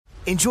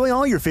Enjoy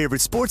all your favorite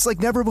sports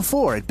like never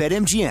before at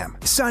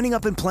BetMGM. Signing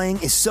up and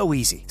playing is so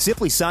easy.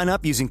 Simply sign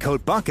up using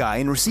code Buckeye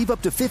and receive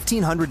up to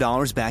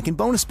 $1,500 back in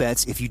bonus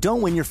bets if you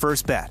don't win your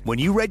first bet. When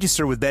you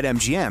register with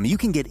BetMGM, you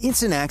can get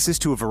instant access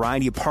to a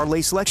variety of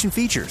parlay selection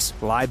features,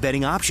 live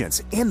betting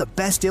options, and the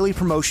best daily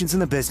promotions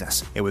in the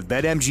business. And with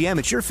BetMGM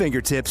at your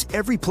fingertips,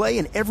 every play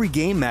and every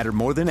game matter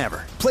more than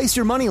ever. Place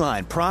your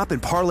moneyline, prop,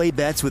 and parlay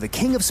bets with the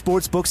king of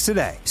sportsbooks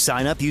today.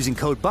 Sign up using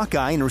code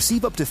Buckeye and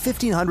receive up to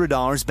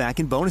 $1,500 back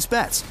in bonus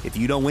bets if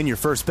you don't win your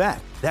first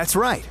bet. That's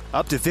right,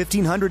 up to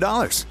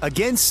 $1,500.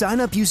 Again, sign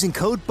up using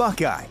code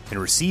Buckeye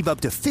and receive up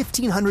to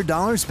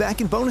 $1,500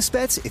 back in bonus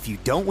bets if you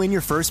don't win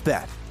your first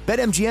bet.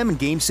 BetMGM and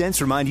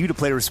GameSense remind you to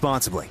play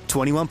responsibly.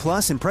 21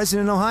 plus and present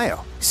in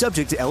Ohio.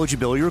 Subject to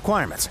eligibility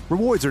requirements.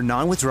 Rewards are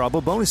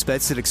non-withdrawable bonus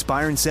bets that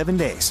expire in 7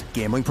 days.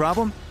 Gambling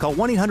problem? Call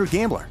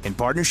 1-800-GAMBLER in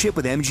partnership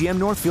with MGM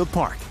Northfield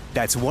Park.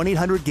 That's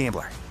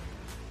 1-800-GAMBLER.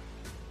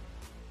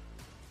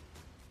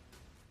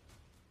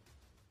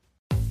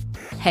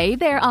 Hey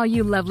there, all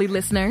you lovely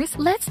listeners.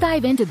 Let's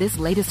dive into this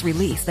latest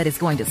release that is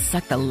going to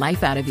suck the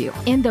life out of you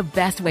in the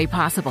best way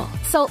possible.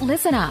 So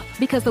listen up,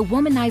 because the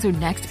Womanizer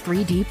Next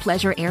 3D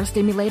Pleasure Air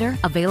Stimulator,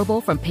 available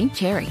from Pink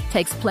Cherry,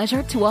 takes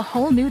pleasure to a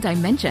whole new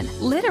dimension,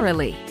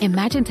 literally.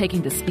 Imagine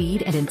taking the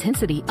speed and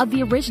intensity of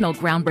the original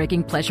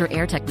groundbreaking Pleasure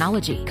Air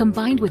technology,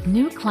 combined with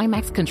new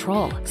climax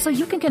control, so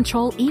you can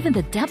control even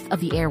the depth of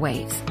the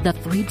airwaves. The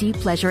 3D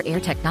Pleasure Air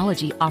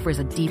technology offers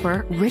a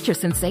deeper, richer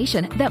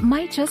sensation that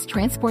might just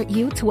transport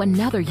you to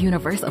another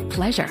universe of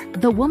pleasure.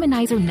 The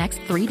Womanizer Next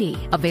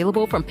 3D,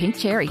 available from Pink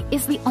Cherry,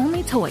 is the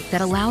only toy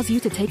that allows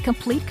you to take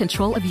complete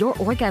control of your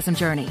orgasm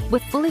journey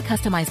with fully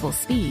customizable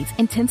speeds,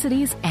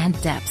 intensities,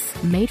 and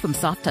depths. Made from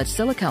soft touch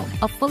silicone,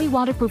 a fully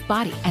waterproof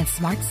body, and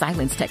smart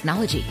silence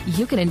technology,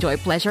 you can enjoy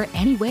pleasure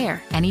anywhere,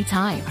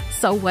 anytime.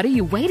 So what are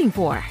you waiting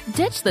for?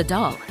 Ditch the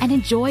doll and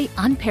enjoy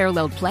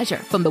unparalleled pleasure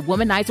from the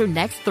Womanizer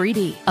Next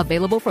 3D,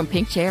 available from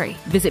Pink Cherry.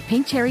 Visit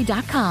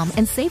pinkcherry.com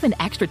and save an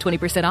extra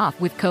 20%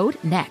 off with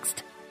code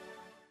NEXT.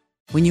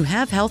 When you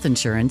have health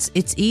insurance,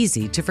 it's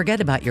easy to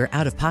forget about your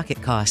out-of-pocket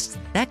costs.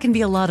 That can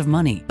be a lot of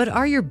money. But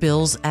are your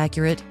bills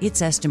accurate?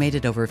 It's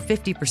estimated over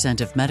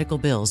 50% of medical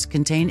bills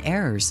contain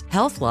errors.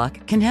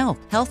 HealthLock can help.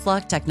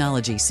 HealthLock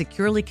technology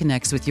securely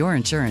connects with your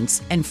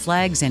insurance and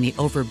flags any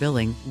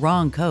overbilling,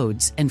 wrong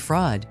codes, and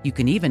fraud. You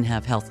can even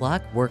have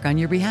HealthLock work on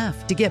your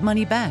behalf to get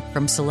money back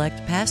from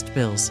select past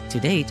bills. To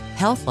date,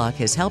 HealthLock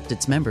has helped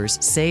its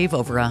members save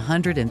over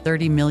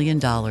 $130 million.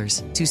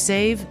 To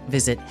save,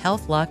 visit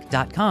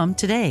healthlock.com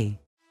today.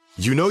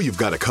 You know you've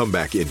got a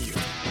comeback in you.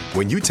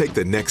 When you take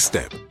the next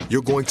step,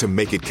 you're going to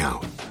make it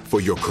count.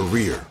 For your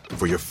career,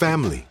 for your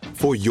family,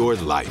 for your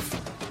life.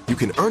 You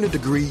can earn a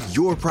degree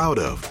you're proud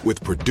of with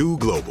Purdue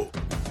Global.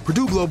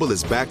 Purdue Global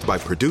is backed by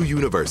Purdue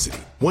University,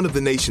 one of the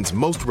nation's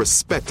most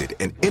respected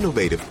and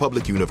innovative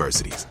public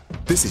universities.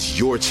 This is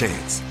your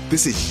chance.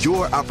 This is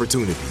your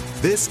opportunity.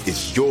 This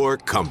is your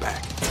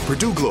comeback.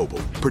 Purdue Global,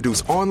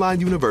 Purdue's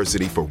online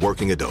university for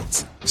working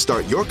adults.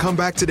 Start your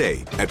comeback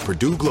today at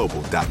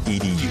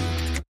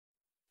purdueglobal.edu.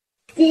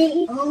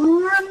 The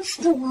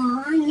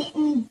Armstrong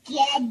and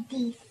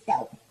Getty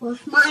Show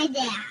with my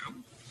dad,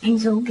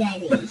 Enzo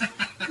Getty.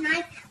 And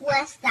I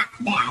press that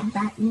bad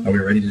button. Are we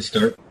ready to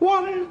start?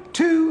 1,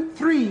 2,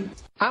 3.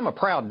 I'm a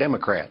proud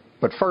Democrat,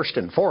 but first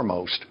and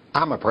foremost,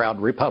 I'm a proud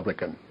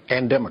Republican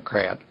and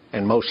Democrat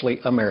and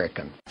mostly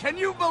American. Can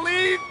you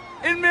believe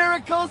in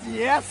miracles?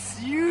 Yes,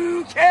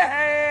 you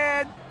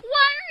can.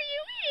 Why are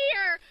you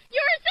here?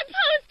 You're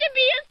supposed to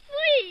be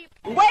asleep.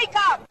 Wake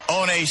up!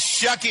 On a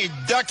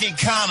shucky-ducky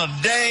kind of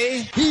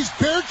day. He's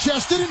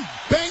bare-chested and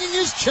banging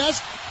his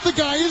chest. The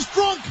guy is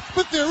drunk,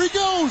 but there he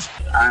goes.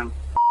 I'm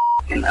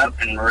up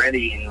and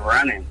ready and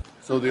running.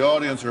 So the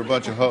audience are a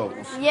bunch of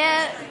hoes.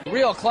 Yeah.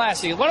 Real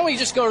classy. Why don't we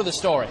just go to the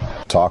story?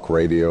 Talk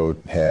radio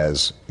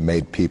has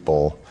made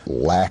people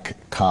lack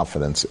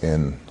confidence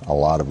in a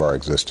lot of our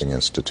existing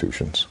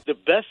institutions. The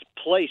best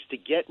place to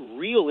get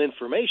real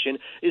information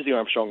is the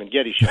Armstrong and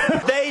Getty Show.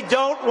 They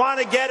don't want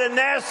to get a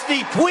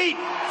nasty tweet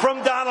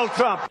from Donald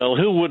Trump. Well,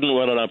 who wouldn't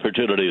want an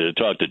opportunity to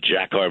talk to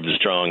Jack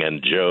Armstrong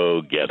and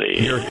Joe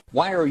Getty?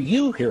 Why are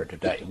you here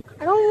today?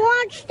 I don't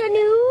watch the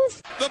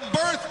news. The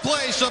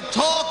birthplace of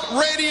talk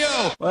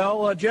radio.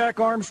 Well, Jack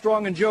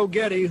Armstrong and Joe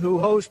Getty, who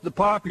host the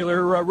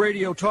popular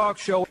radio talk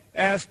show,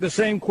 asked the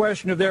same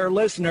question of their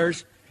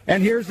listeners,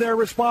 and here's their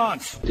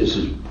response. This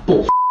is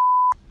bull.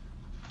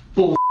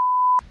 Bull.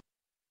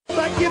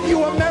 I give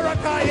you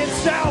America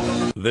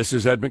itself. This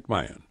is Ed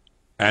McMahon.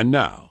 And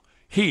now,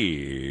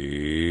 here's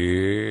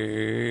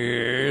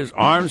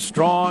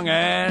Armstrong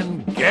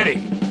and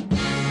Getty.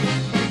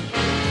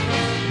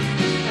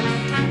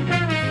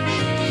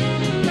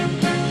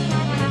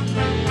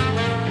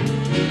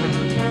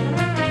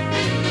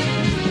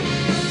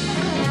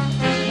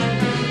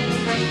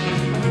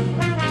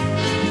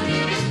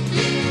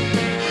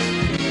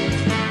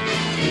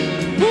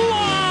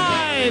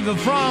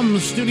 From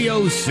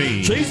Studio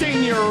C.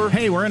 Senior.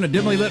 Hey, we're in a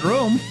dimly lit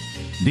room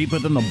deep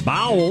within the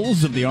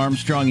bowels of the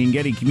Armstrong and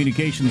Getty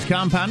Communications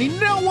compound. You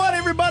know what,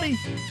 everybody?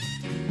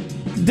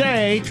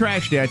 Day,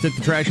 Trash Day. I took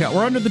the trash out.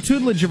 We're under the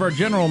tutelage of our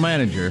general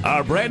manager.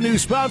 Our brand new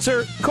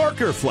sponsor,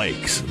 Corker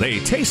Flakes. They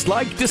taste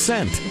like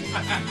dissent.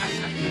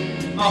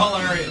 Oh,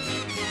 hilarious.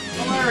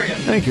 Hilarious.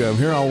 Thank you. I'm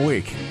here all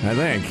week, I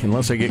think,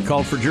 unless I get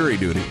called for jury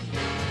duty.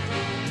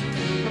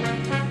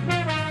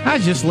 I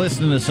was just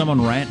listening to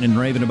someone ranting and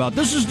raving about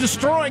this is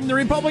destroying the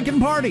Republican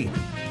Party.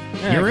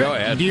 Yeah, go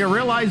ahead. Do you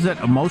realize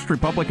that most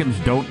Republicans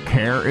don't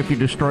care if you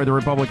destroy the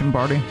Republican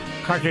Party?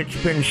 Because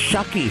it's been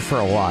sucky for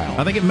a while.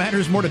 I think it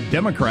matters more to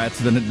Democrats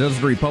than it does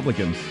to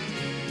Republicans.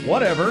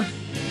 Whatever.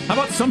 How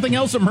about something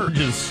else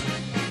emerges?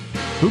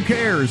 Who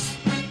cares?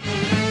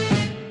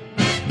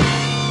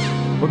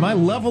 But my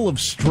level of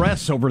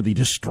stress over the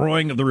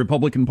destroying of the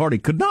Republican Party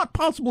could not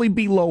possibly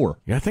be lower.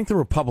 Yeah, I think the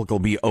Republic will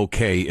be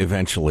okay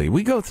eventually.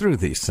 We go through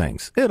these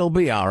things. It'll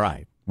be all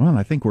right. Well,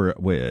 I think we're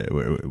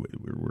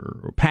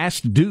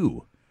past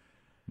due,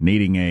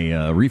 needing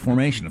a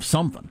reformation of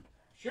something.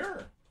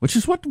 Sure. Which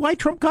is why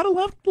Trump got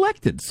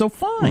elected. So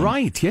fine.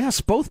 Right,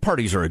 yes. Both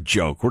parties are a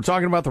joke. We're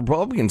talking about the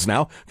Republicans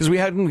now because we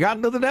hadn't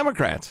gotten to the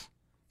Democrats.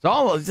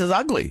 It's just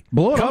ugly.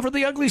 Cover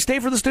the ugly, stay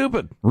for the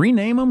stupid.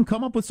 Rename them,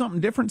 come up with something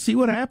different, see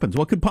what happens.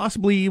 What could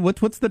possibly,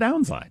 what's the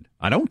downside?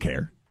 I don't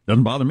care.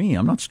 Doesn't bother me.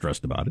 I'm not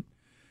stressed about it.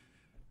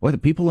 Boy, the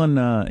people in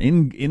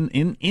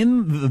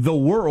the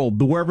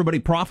world, where everybody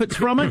profits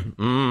from it,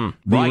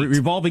 the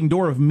revolving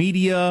door of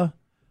media,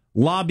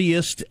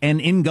 lobbyist,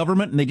 and in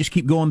government, and they just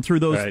keep going through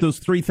those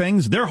three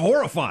things. They're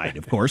horrified,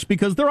 of course,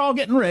 because they're all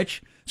getting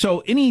rich.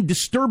 So any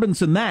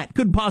disturbance in that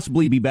could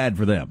possibly be bad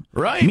for them.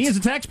 Right. Me as a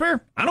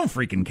taxpayer, I don't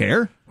freaking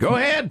care. Go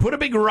ahead, put a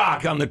big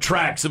rock on the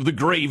tracks of the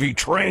gravy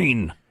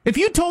train. If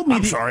you told me...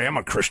 I'm sorry, I'm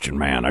a Christian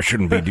man. I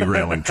shouldn't be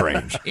derailing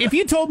trains. If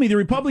you told me the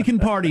Republican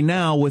Party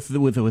now, with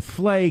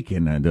Flake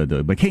and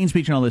the McCain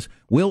speech and all this,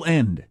 will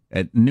end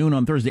at noon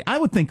on Thursday, I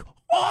would think,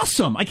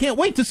 awesome! I can't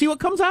wait to see what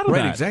comes out of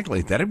that. Right,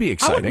 exactly. That'd be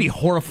exciting. I would be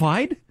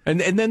horrified.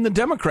 And then the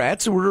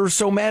Democrats, who are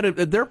so mad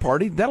at their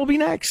party, that'll be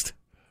next.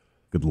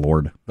 Good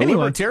Lord. The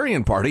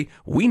Libertarian Party,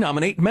 we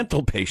nominate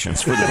mental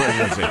patients for the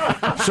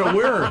presidency. So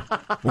we're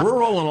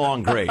rolling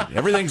along great.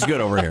 Everything's good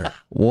over here.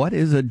 What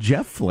is a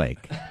Jeff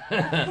Flake?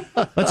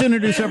 Let's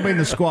introduce everybody in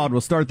the squad.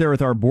 We'll start there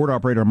with our board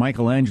operator,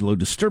 Michelangelo,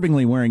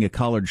 disturbingly wearing a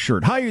collared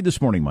shirt. How are you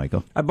this morning,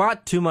 Michael? I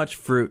bought too much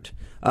fruit.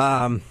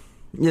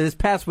 This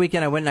past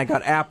weekend I went and I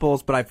got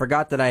apples, but I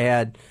forgot that I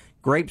had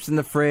grapes in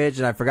the fridge,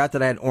 and I forgot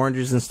that I had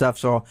oranges and stuff,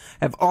 so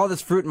I have all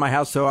this fruit in my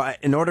house, so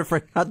in order for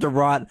it not to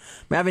rot,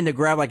 I'm having to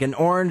grab like an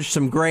orange,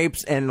 some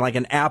grapes, and like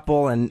an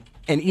apple, and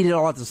eat it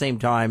all at the same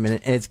time, and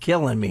it's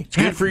killing me. It's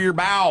good for your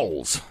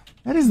bowels.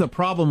 That is the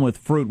problem with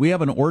fruit. We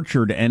have an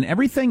orchard, and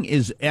everything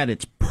is at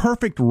its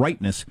perfect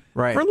ripeness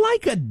for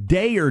like a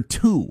day or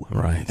two.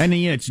 Right. And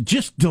it's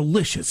just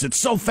delicious. It's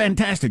so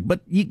fantastic,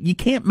 but you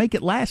can't make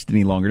it last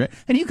any longer.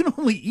 And you can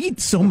only eat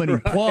so many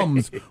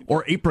plums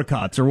or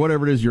apricots or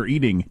whatever it is you're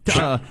eating.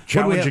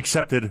 Challenge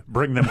accepted.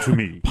 Bring them to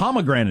me.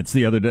 Pomegranates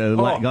the other day,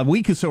 like a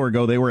week or so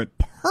ago, they were at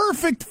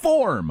perfect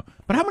form.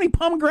 But how many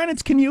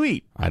pomegranates can you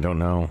eat? I don't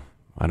know.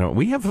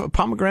 We have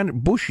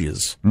pomegranate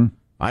bushes.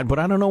 But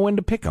I don't know when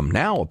to pick them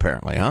now,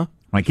 apparently, huh?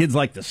 My kids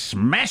like to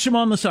smash them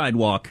on the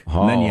sidewalk,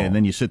 and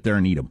then you sit there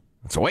and eat them.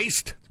 It's a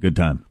waste. It's a good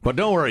time. But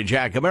don't worry,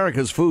 Jack.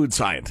 America's food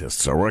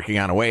scientists are working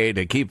on a way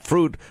to keep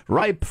fruit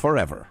ripe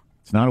forever.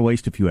 It's not a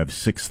waste if you have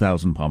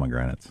 6,000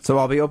 pomegranates. So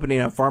I'll be opening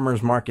a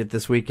farmer's market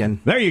this weekend.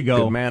 There you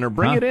go. Good man, or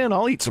bring it in.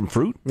 I'll eat some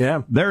fruit.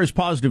 Yeah. There is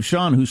Positive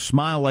Sean, whose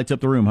smile lights up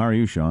the room. How are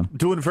you, Sean?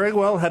 Doing very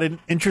well. Had an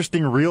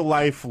interesting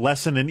real-life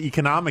lesson in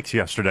economics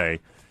yesterday.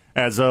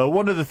 As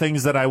one of the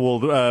things that I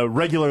will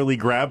regularly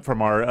grab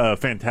from our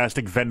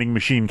fantastic vending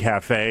machine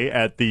cafe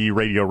at the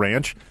Radio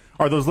Ranch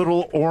are those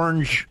little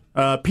orange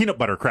peanut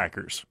butter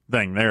crackers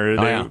thing.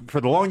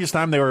 For the longest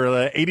time, they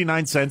were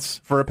 89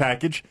 cents for a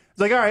package. It's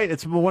like, all right,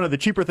 it's one of the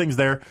cheaper things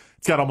there.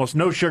 It's got almost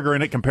no sugar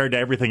in it compared to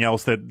everything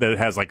else that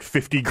has like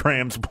 50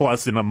 grams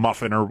plus in a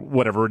muffin or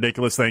whatever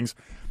ridiculous things.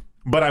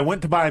 But I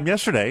went to buy them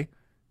yesterday,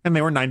 and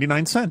they were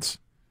 99 cents.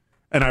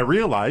 And I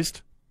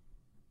realized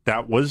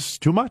that was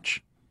too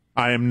much.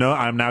 I'm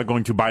now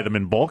going to buy them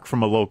in bulk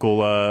from a local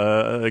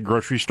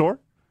grocery store,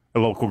 a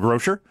local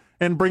grocer,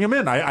 and bring them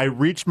in. I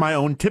reached my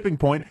own tipping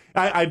point.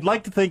 I'd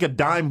like to think a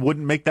dime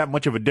wouldn't make that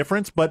much of a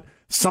difference, but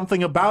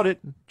something about it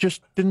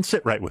just didn't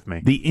sit right with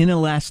me. The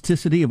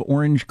inelasticity of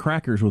orange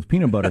crackers with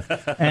peanut butter.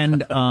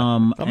 And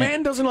a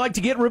man doesn't like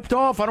to get ripped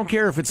off. I don't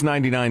care if it's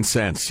 99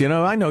 cents. You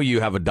know, I know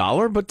you have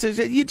 $1, but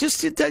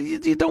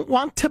you don't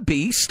want to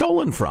be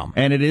stolen from.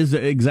 And it is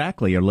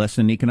exactly a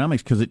lesson in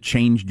economics because it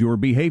changed your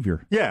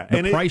behavior. Yeah.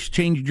 The price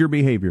changed your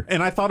behavior.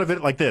 And I thought of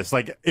it like this.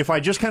 Like, if I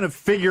just kind of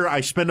figure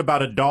I spend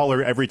about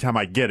 $1 every time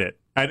I get it,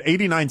 at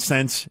 89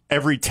 cents,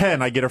 every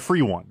 10, I get a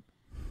free one.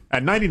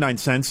 At 99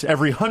 cents,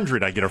 every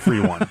 100, I get a free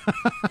one.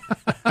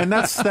 And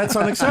that's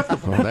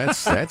unacceptable. Well,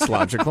 that's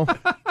logical.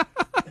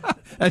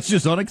 That's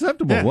just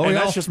unacceptable. Yeah, well,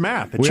 that's just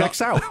math. It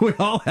checks out. We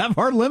all have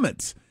our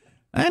limits.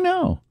 I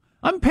know.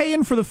 I'm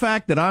paying for the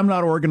fact that I'm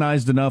not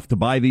organized enough to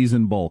buy these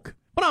in bulk.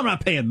 But I'm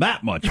not paying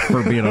that much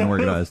for being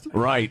unorganized.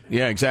 Right.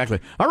 Yeah, exactly.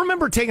 I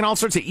remember taking all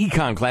sorts of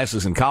econ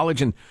classes in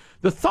college, and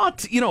The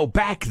thought,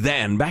 back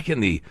then, back in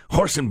the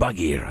horse and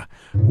buggy era,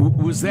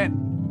 was that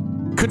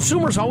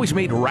consumers always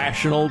made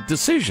rational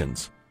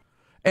decisions.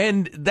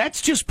 And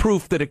that's just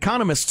proof that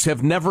economists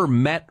have never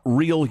met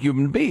real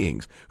human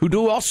beings who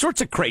do all sorts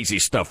of crazy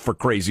stuff for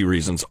crazy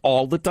reasons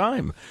all the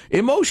time.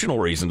 Emotional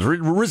reasons,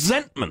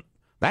 resentment,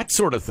 that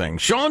sort of thing.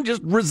 Sean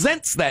just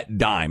resents that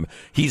dime.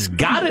 He's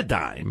got a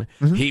dime.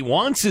 Mm-hmm. He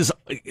wants his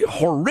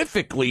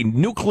horrifically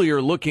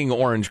nuclear-looking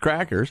orange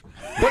crackers,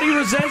 but he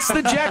resents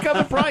the jack of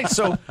the price.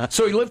 So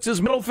he lifts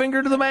his middle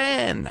finger to the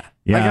man.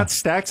 Yeah. I got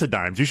stacks of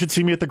dimes. You should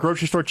see me at the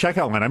grocery store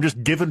checkout line. I'm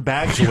just giving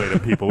bags away to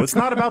people. It's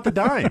not about the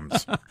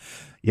dimes.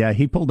 Yeah,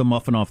 he pulled a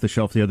muffin off the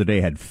shelf the other day,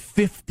 had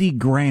 50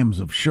 grams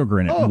of sugar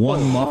in it,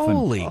 one muffin.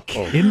 Holy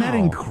cow. Isn't that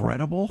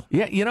incredible?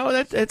 Yeah,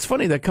 that's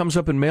funny. That comes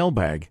up in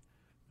mailbag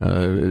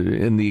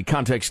in the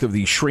context of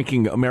the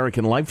shrinking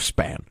American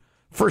lifespan.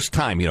 First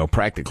time,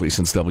 practically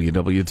since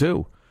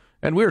WW2.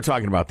 And we were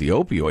talking about the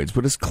opioids,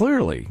 but it's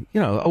clearly,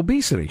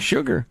 obesity,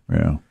 sugar.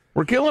 Yeah.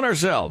 We're killing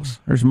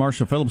ourselves. There's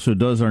Marshall Phillips, who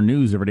does our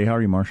news every day. How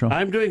are you, Marshall?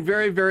 I'm doing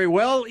very, very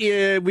well.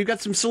 We've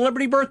got some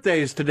celebrity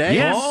birthdays today.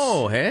 Yes.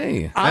 Oh,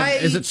 hey.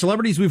 Is it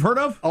celebrities we've heard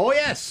of? Oh,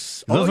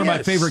 yes. Those are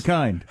my favorite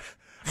kind.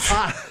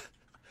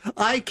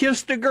 I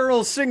Kissed a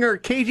Girl singer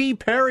Katy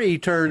Perry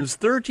turns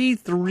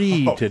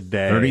 33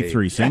 today.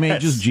 33. Same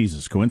age as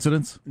Jesus.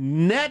 Coincidence?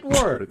 Net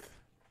worth.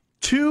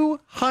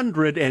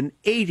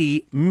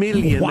 $280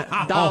 million.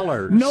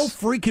 Wow. No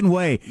freaking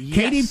way. Yes.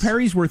 Katy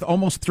Perry's worth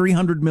almost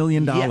 $300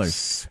 million.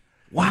 Yes.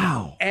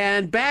 Wow.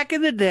 And back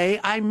in the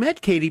day, I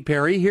met Katy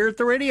Perry here at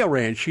the Radio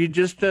Ranch. She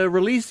just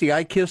released the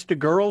I Kissed a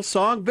Girl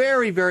song.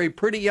 Very, very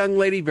pretty young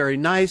lady, very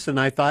nice. And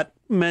I thought,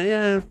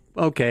 man,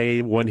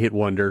 okay, one-hit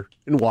wonder,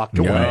 and walked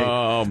away.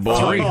 Oh,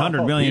 boy.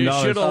 $300 million. You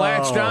should have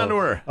latched onto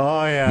her.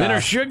 Oh, yeah. Then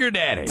her sugar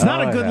daddy. It's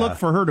not a good look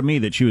for her to me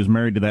that she was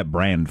married to that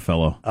Brand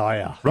fellow. Oh,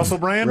 yeah. Russell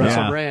Brand?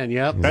 Russell Brand,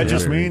 yep. That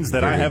just means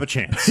that I have a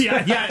chance.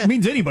 Yeah, it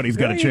means anybody's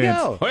got a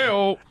chance.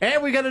 Hey-oh.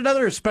 And we got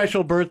another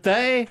special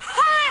birthday.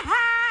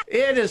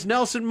 It is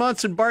Nelson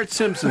Muntz and Bart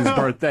Simpson's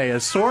birthday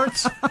of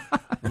sorts.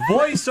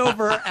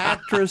 Voiceover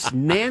actress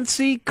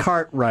Nancy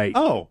Cartwright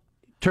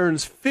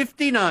turns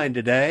 59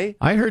 today.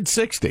 I heard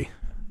 60.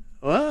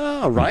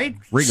 Well, right.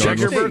 Check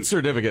your birth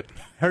certificate.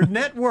 Her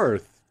net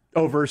worth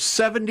over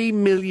 $70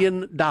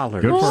 million.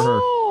 Good for her.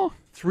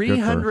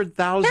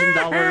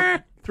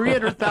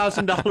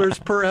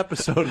 $300,000 per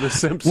episode of The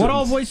Simpsons. What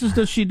all voices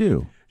does she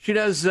do? She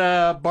does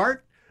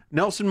Bart,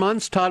 Nelson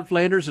Muntz, Todd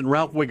Flanders, and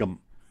Ralph Wiggum.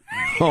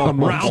 Oh,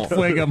 Ralph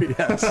Wiggum.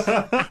 Yes.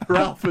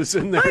 Ralph is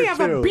in there, I have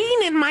a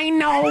bean in my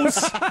nose.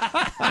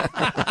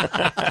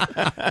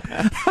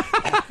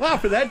 Well,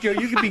 for that, Joe,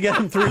 you could be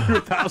getting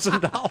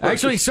 $300,000.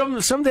 Actually,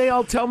 someday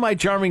I'll tell my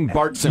charming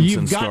Bart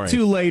Simpson story. You've got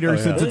to later,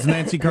 since it's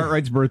Nancy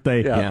Cartwright's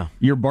birthday. Yeah.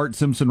 Your Bart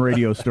Simpson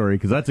radio story,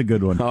 because that's a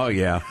good one. Oh,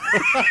 yeah.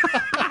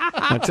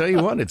 I'll tell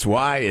you what, it's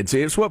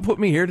what put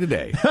me here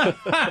today.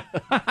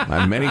 I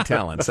have many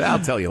talents. I'll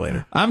tell you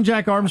later. I'm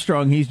Jack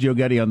Armstrong. He's Joe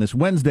Getty on this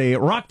Wednesday,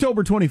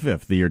 October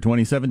 25th, the year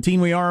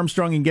 2017. We are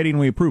Armstrong and Getty, and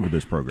we approve of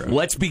this program.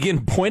 Let's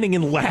begin pointing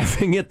and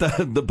laughing at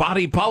the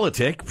body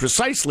politic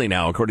precisely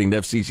now, according to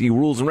FCC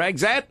rules and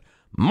regs, at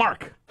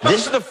Mark.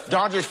 This is the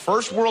Dodgers'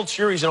 first World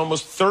Series in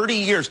almost 30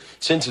 years,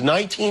 since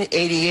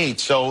 1988,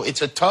 so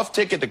it's a tough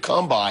ticket to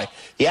come by.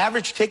 The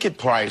average ticket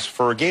price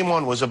for Game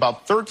 1 was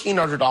about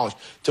 $1,300.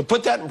 To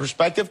put that in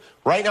perspective,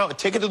 right now a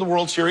ticket to the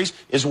World Series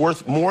is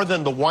worth more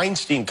than the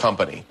Weinstein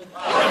Company.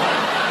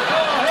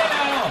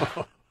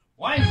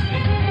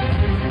 Weinstein.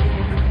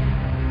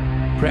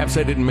 Perhaps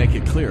I didn't make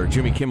it clear.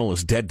 Jimmy Kimmel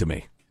is dead to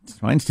me.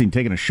 Weinstein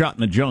taking a shot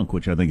in the junk,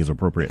 which I think is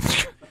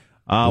appropriate.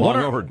 Long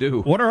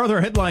overdue. What are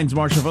other headlines,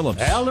 Marshall Phillips?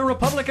 Well, the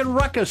Republican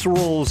ruckus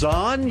rolls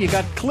on. You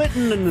got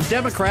Clinton and the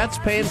Democrats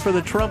paying for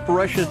the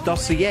Trump-Russia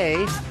dossier,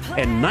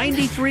 and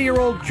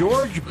 93-year-old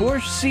George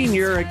Bush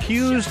Sr.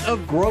 accused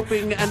of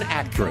groping an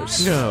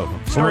actress. No.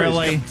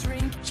 Really?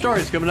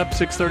 Stories coming up at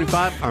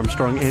 6:35.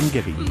 Armstrong and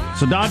Getty.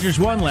 So Dodgers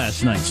won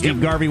last night.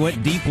 Steve Garvey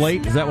went deep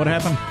late. Is that what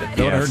happened?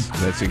 Yes,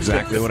 that's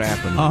exactly what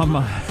happened.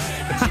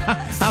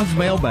 How's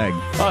mailbag?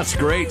 Oh, it's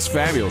great. It's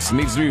fabulous. It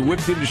needs to be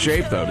whipped into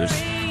shape, though.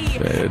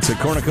 It's a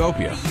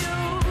cornucopia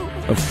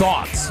of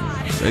thoughts,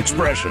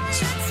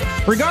 expressions.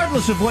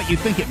 Regardless of what you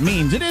think it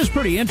means, it is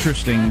pretty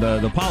interesting,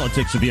 the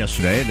politics of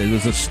yesterday. It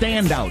was a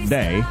standout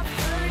day,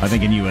 I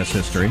think, in U.S.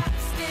 history.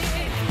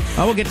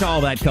 We'll get to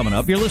all that coming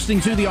up. You're listening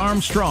to the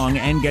Armstrong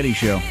and Getty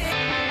Show.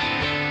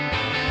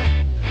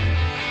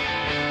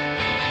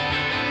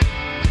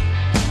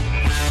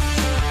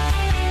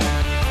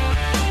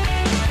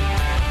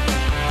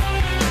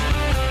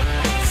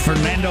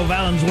 Fernando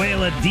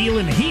Valenzuela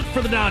dealing heat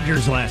for the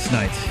Dodgers last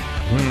night.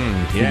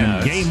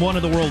 Yeah, Game 1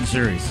 of the World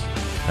Series.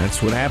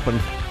 That's what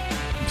happened.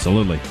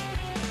 Absolutely.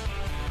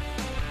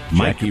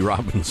 Jackie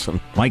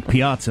Robinson. Mike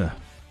Piazza.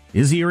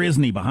 Is he or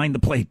isn't he behind the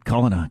plate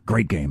calling a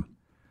great game?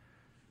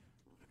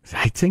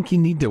 I think you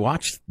need to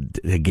watch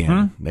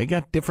again. They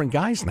got different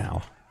guys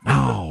now.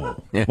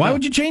 Oh. Yeah. Why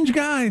would you change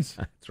guys?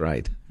 That's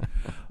right.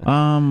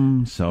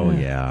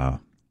 Yeah.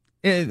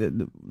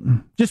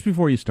 Just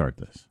before you start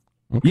this,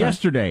 Okay.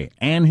 Yesterday,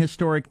 an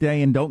historic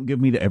day, and don't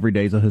give me the every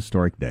day's a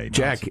historic day.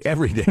 Jack,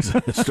 every day's a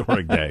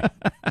historic day.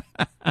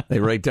 They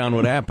write down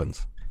what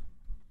happens.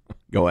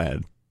 Go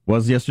ahead.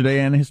 Was yesterday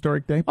an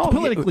historic day?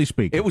 Politically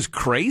speaking. It was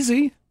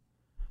crazy.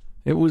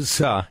 It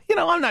was,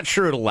 I'm not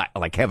sure it'll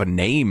have a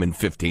name in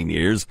 15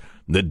 years.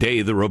 The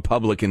day the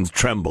Republicans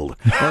trembled.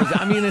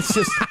 It's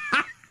just,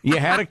 you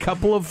had a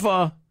couple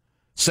of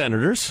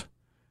senators,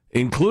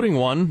 including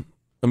one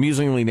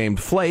amusingly named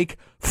Flake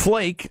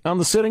on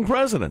the sitting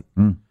president.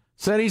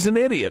 Said he's an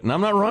idiot and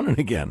I'm not running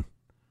again.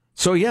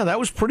 So, yeah, that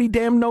was pretty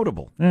damn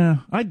notable. Yeah,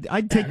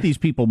 I'd take these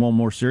people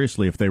more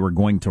seriously if they were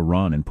going to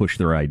run and push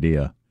their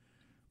ideas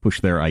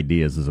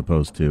as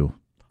opposed to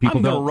people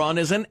I'm going to run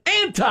as an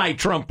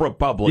anti-Trump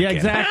Republican. Yeah,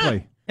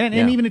 exactly. And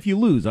even if you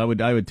lose, I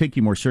would take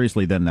you more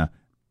seriously than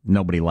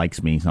nobody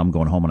likes me, so I'm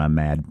going home and I'm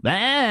mad.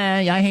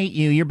 I hate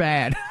you. You're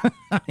bad.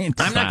 I'm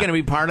not going to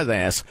be part of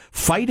this.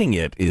 Fighting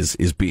it is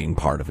being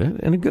part of it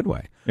in a good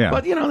way. Yeah.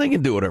 But, they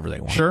can do whatever they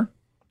want. Sure.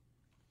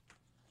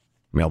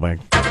 Mailbag.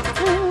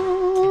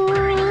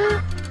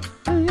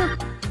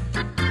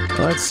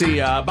 Let's see.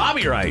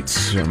 Bobby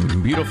writes,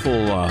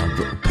 beautiful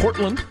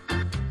Portland.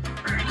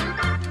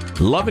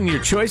 Loving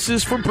your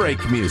choices for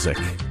break music.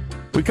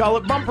 We call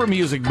it bumper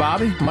music,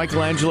 Bobby.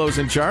 Michelangelo's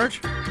in charge.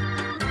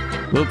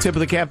 Little tip of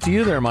the cap to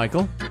you there,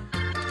 Michael.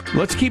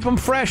 Let's keep them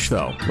fresh,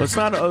 though. Let's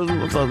not,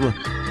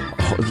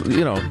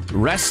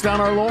 rest on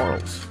our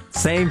laurels.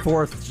 Same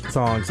 4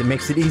 songs. It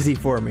makes it easy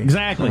for me.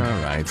 Exactly.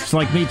 All right. It's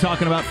like me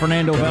talking about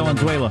Fernando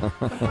Valenzuela.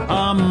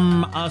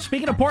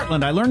 Speaking of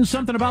Portland, I learned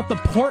something about the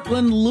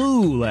Portland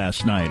Loo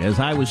last night as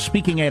I was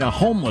speaking at a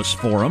homeless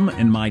forum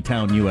in my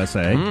town,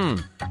 USA.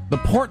 The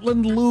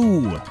Portland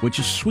Loo, which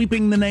is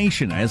sweeping the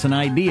nation as an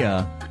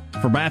idea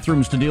for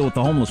bathrooms to deal with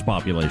the homeless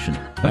population.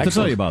 I have to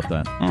tell you about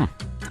that.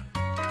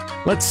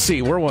 Let's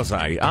see, where was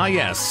I?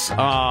 Yes.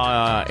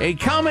 A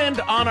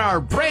comment on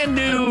our brand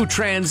new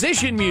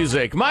transition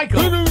music. Michael,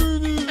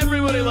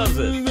 everybody loves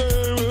it.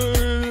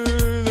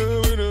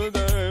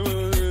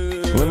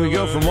 When we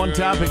go from one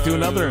topic to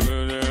another,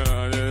 and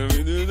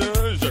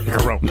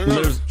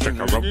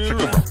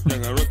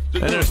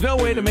there's no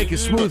way to make a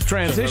smooth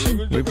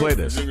transition, we play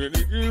this. You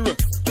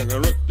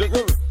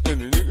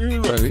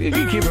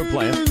can keep it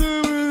playing.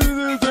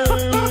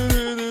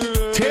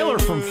 Taylor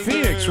from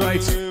Phoenix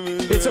writes,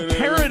 it's a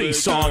parody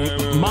song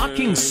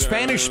mocking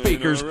Spanish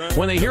speakers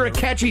when they hear a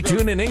catchy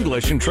tune in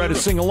English and try to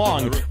sing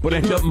along, but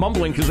end up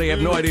mumbling because they have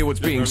no idea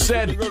what's being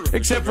said,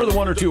 except for the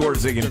 1 or 2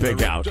 words they can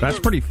pick out. That's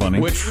pretty funny.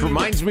 Which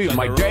reminds me of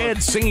my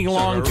dad singing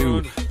along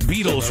to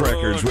Beatles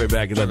records way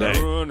back in the day.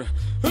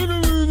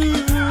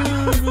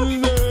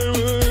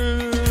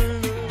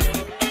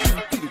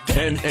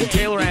 And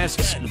Taylor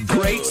asks,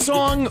 great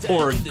song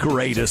or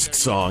greatest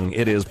song?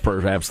 It is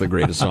perhaps the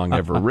greatest song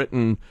ever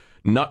written.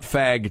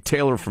 Nutfag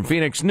Taylor from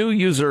Phoenix, new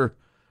user,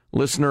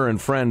 listener,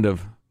 and friend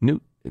of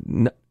NUT.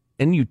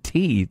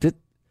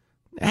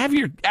 Have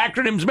your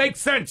acronyms make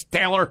sense,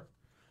 Taylor.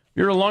 If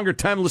you're a longer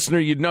time listener,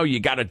 you'd know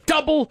you got to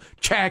double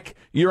check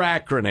your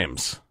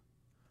acronyms.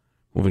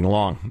 Moving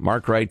along,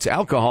 Mark writes,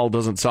 alcohol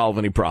doesn't solve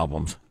any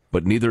problems,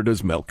 but neither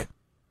does milk.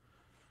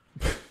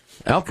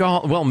 Milk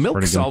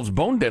solves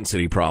bone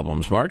density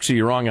problems, Mark, so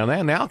you're wrong on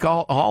that. And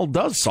alcohol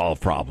does solve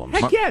problems.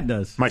 Heck yeah, it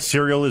does. My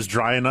cereal is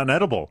dry and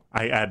unedible.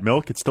 I add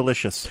milk, it's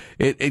delicious.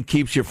 It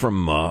keeps you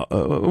from,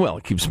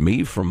 it keeps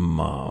me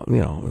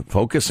from,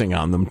 focusing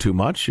on them too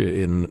much.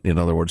 In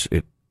other words,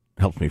 it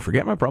helps me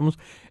forget my problems.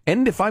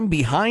 And if I'm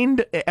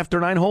behind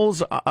after 9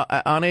 holes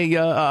on a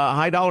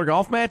high-dollar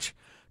golf match,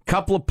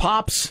 couple of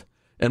pops,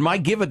 and my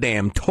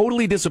give-a-damn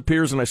totally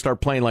disappears and I start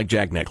playing like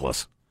Jack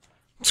Nicklaus.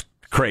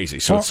 Crazy.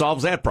 So it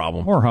solves that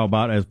problem. Or how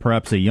about, as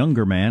perhaps a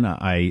younger man,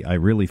 I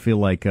really feel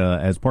like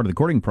as part of the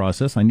courting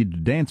process, I need to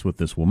dance with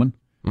this woman.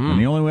 And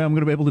the only way I'm going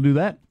to be able to do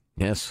that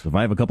is if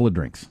I have a couple of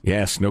drinks.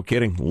 Yes, no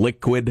kidding.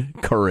 Liquid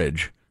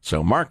courage.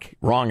 So, Mark,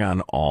 wrong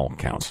on all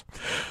counts.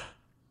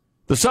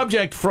 The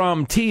subject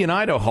from T in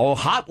Idaho,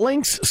 hot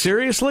links?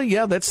 Seriously?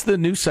 Yeah, that's the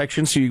new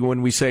section. So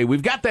when we say,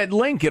 we've got that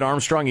link at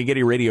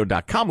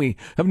ArmstrongandGettyRadio.com, we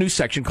have a new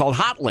section called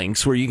Hot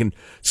Links where you can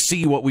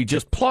see what we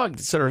just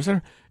plugged, et cetera, et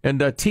cetera.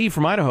 And T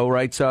from Idaho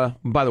writes,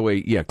 by the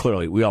way, yeah,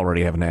 clearly, we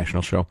already have a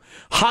national show.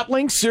 Hot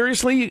links?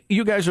 Seriously?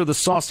 You guys are the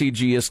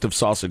sausagiest of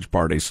sausage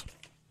parties.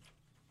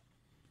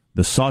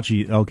 The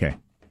saucy, okay.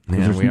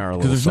 Yeah, we are a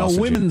little because there's sausagey.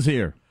 no women's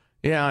here.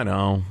 Yeah, I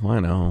know.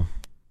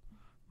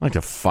 I'd like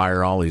to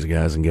fire all these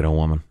guys and get a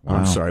woman. Wow.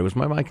 I'm sorry, was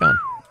my mic on?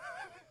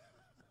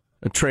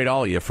 I'd trade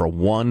all of you for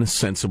one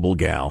sensible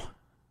gal.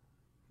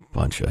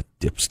 Bunch of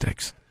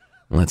dipsticks.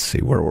 Let's see,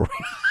 where were we?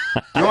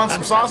 You want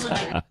some sausage?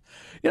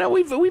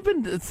 We've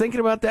been thinking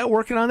about that,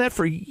 working on that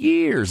for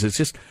years. It's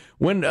just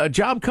when a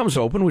job comes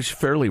open, which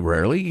fairly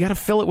rarely, you got to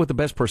fill it with the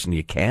best person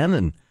you can,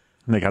 and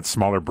they got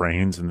smaller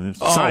brains and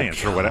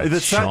science or whatever.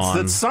 That's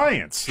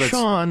science.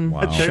 Sean.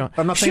 Wow.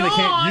 I'm not saying they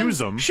can't use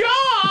them.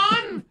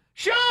 Sean!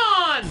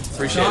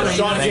 Appreciate it.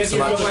 Sean, thanks so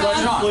much.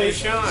 Please,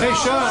 Sean. Hey,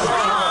 Sean.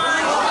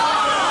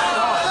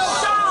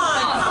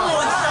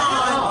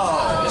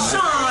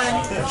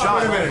 Sean,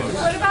 wait a minute.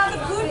 What about the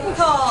Putin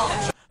call?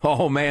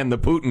 Oh, man, the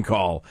Putin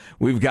call.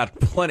 We've got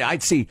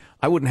plenty.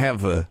 I wouldn't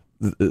have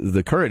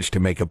the courage to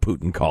make a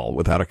Putin call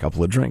without a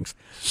couple of drinks.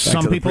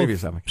 Some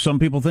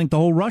people think the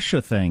whole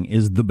Russia thing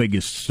is the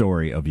biggest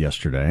story of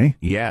yesterday.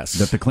 Yes.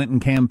 That the Clinton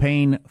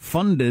campaign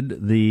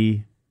funded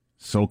the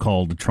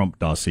so-called Trump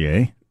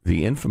dossier.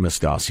 The infamous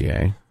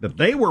dossier. That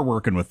they were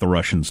working with the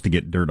Russians to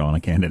get dirt on a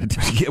candidate.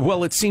 Yeah,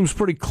 well, it seems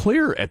pretty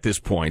clear at this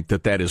point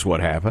that is what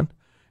happened.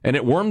 And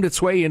it wormed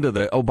its way into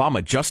the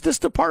Obama Justice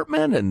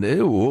Department and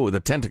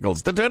the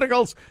tentacles. The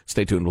tentacles.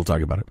 Stay tuned. We'll talk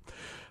about it.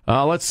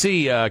 Let's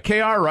see.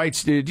 KR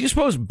writes, do you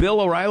suppose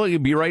Bill O'Reilly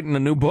would be writing a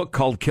new book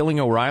called Killing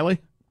O'Reilly?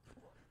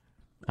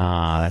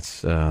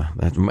 That's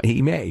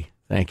he may.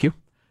 Thank you.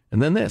 And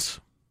then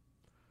this.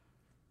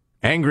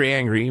 Angry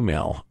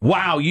email.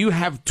 Wow, you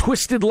have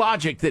twisted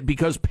logic that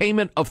because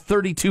payment of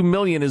 $32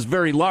 million is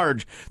very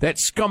large, that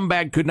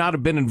scumbag could not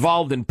have been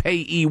involved in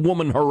payee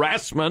woman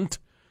harassment.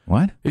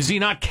 What? Is he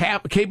not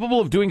capable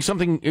of doing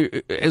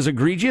something as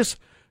egregious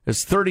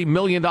as $30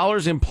 million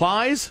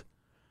implies?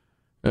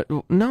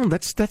 No,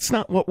 that's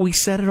not what we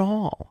said at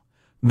all.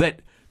 That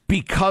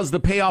because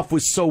the payoff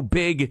was so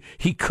big,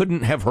 he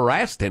couldn't have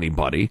harassed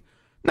anybody.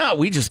 No,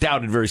 we just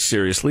doubted very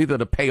seriously that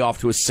a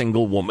payoff to a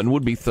single woman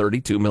would be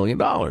 $32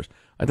 million.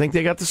 I think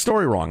they got the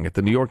story wrong at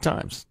the New York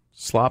Times.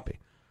 Sloppy.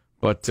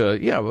 But,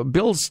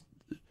 Bill's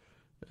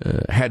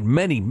had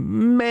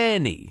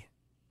many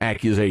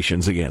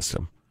accusations against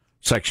him.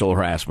 Sexual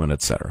harassment,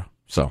 etc.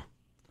 So,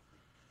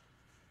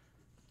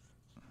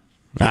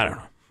 I don't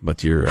know.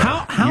 But your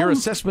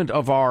assessment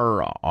of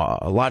our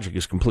logic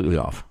is completely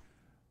off.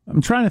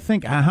 I'm trying to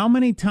think, how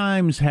many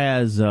times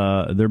has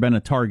there been a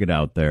target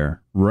out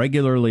there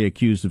regularly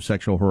accused of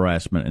sexual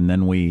harassment, and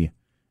then we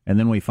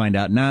find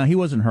out, he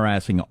wasn't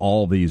harassing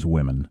all these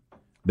women.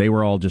 They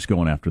were all just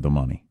going after the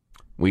money.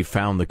 We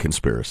found the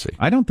conspiracy.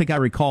 I don't think I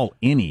recall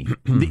any.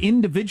 The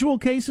individual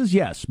cases,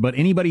 yes, but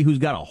anybody who's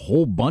got a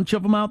whole bunch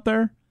of them out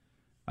there,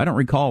 I don't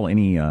recall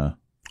any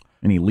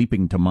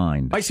leaping to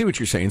mind. I see what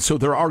you're saying. So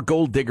there are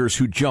gold diggers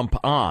who jump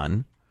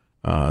on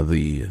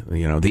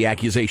the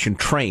accusation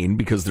train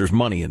because there's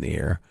money in the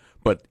air.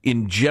 But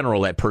in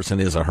general, that person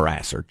is a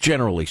harasser,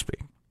 generally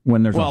speaking.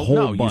 When there's a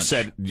whole bunch. You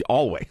said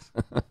always,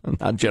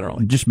 not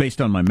generally. Just based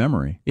on my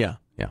memory. Yeah.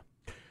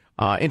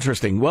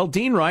 Interesting. Well,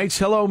 Dean writes,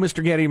 hello,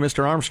 Mr. Getty,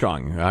 Mr.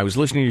 Armstrong. I was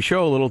listening to your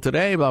show a little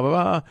today, blah, blah,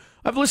 blah.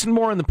 I've listened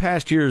more in the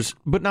past years,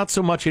 but not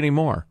so much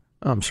anymore.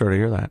 Oh, I'm sorry to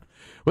hear that.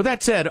 With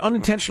that said,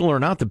 unintentional or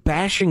not, the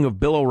bashing of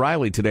Bill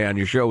O'Reilly today on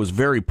your show was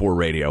very poor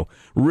radio.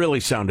 Really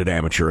sounded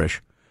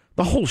amateurish.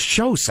 The whole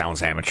show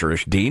sounds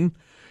amateurish, Dean.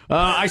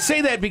 I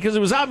say that because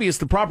it was obvious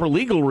the proper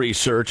legal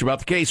research about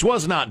the case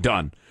was not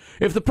done.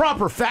 If the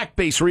proper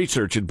fact-based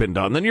research had been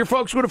done, then your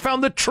folks would have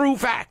found the true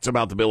facts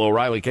about the Bill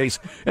O'Reilly case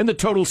and the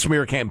total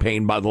smear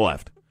campaign by the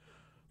left.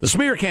 The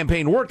smear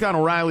campaign worked on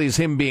O'Reilly as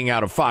him being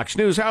out of Fox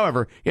News.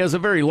 However, he has a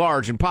very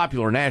large and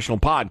popular national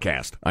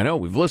podcast. I know,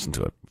 we've listened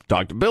to it. We've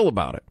talked to Bill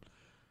about it.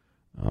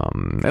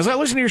 As I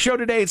listened to your show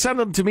today, it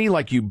sounded to me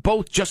like you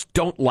both just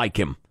don't like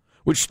him,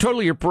 which is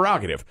totally your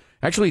prerogative.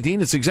 Actually, Dean,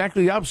 it's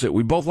exactly the opposite.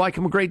 We both like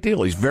him a great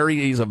deal. He's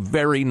a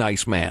very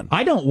nice man.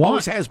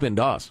 Always has been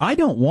to us. I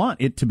don't want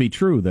it to be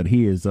true that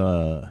he is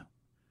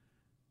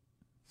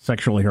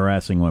sexually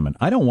harassing women.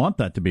 I don't want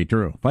that to be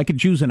true. If I could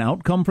choose an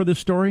outcome for this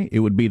story, it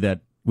would be that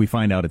we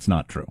find out it's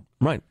not true.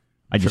 Right.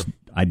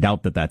 I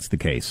doubt that that's the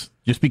case.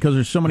 Just because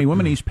there's so many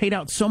women, he's paid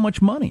out so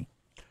much money.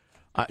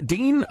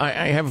 Dean,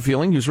 I have a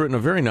feeling, who's written a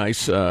very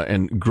nice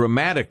and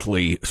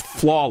grammatically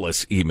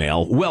flawless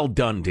email. Well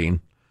done,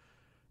 Dean.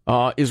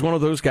 Is one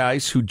of those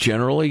guys who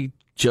generally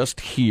just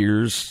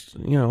hears,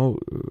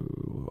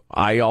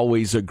 I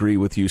always agree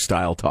with you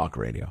style talk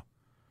radio.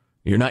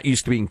 You're not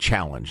used to being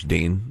challenged,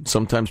 Dean.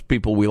 Sometimes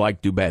people we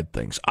like do bad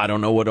things. I don't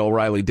know what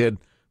O'Reilly did,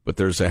 but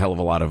there's a hell of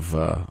a lot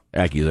of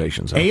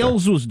accusations out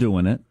Ailes there. Was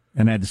doing it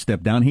and had to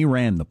step down. He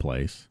ran the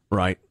place.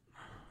 Right.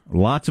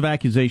 Lots of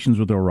accusations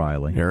with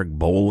O'Reilly. Eric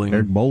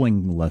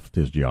Bolling left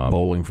his job.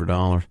 Bowling for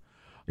dollars.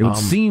 It would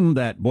seem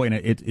that,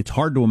 it's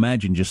hard to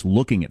imagine just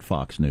looking at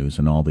Fox News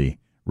and all the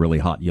really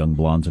hot young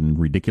blondes in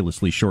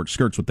ridiculously short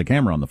skirts with the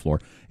camera on the floor.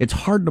 It's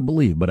hard to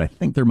believe, but I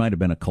think there might have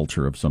been a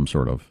culture of some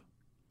sort of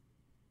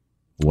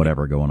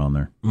whatever going on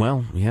there.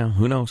 Well, yeah,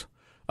 who knows?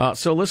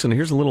 So listen,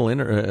 here's a little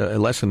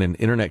lesson in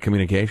internet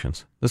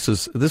communications. This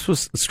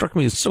struck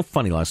me as so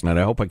funny last night.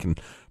 I hope I can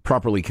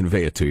properly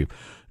convey it to you.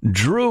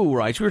 Drew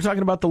writes, we were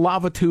talking about the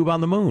lava tube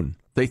on the moon.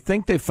 They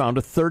think they found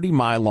a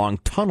 30-mile-long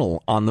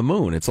tunnel on the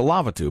moon. It's a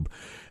lava tube.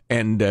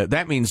 And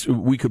that means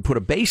we could put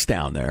a base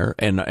down there,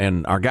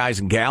 and our guys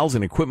and gals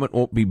and equipment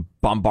won't be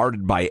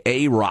bombarded by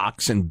A,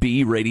 rocks, and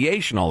B,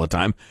 radiation all the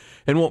time,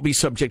 and won't be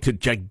subject to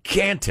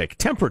gigantic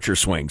temperature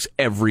swings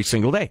every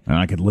single day. And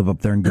I could live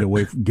up there and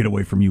get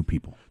away from you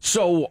people.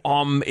 So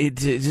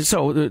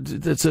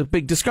it's a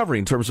big discovery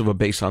in terms of a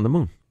base on the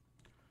moon.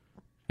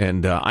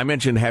 And I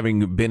mentioned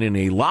having been in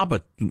a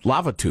lava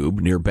tube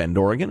near Bend,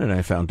 Oregon, and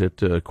I found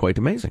it quite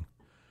amazing.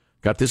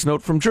 Got this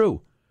note from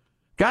Drew.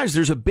 Guys,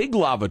 there's a big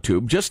lava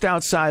tube just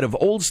outside of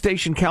Old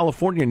Station,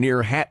 California,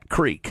 near Hat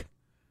Creek.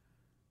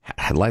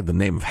 I like the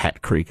name of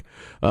Hat Creek.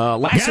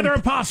 Gather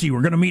a posse.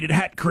 We're going to meet at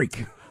Hat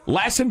Creek.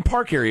 Lassen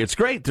Park area. It's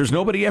great. There's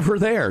nobody ever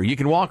there. You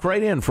can walk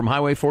right in from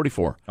Highway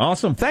 44.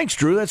 Awesome. Thanks,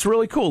 Drew. That's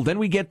really cool. Then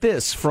we get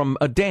this from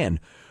Dan.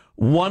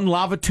 One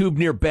lava tube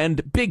near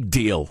Bend. Big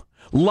deal.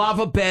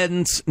 Lava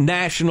Beds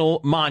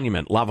National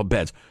Monument. Lava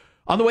Beds.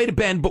 On the way to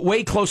Bend, but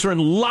way closer,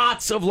 and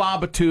lots of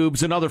lava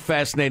tubes and other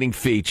fascinating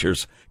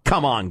features.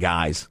 Come on,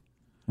 guys.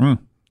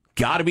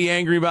 Got to be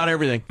angry about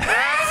everything.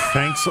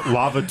 Thanks,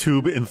 lava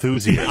tube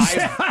enthusiasts.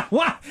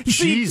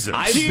 Jesus.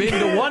 I've been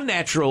to one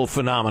natural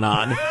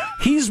phenomenon.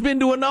 He's been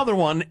to another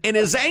one and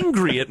is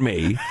angry at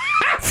me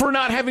for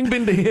not having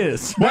been to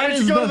his. Why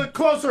did you go to the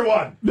closer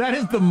one? That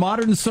is the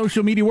modern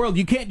social media world.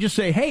 You can't just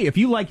say, hey, if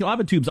you like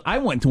lava tubes, I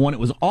went to one. It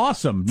was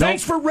awesome.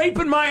 Thanks for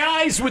raping my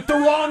eyes with the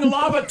wrong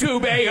lava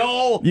tube,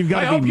 a-hole. You've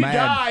got to be mad.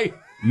 Die.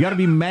 You got to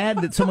be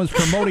mad that someone's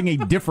promoting a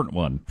different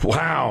one.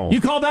 Wow.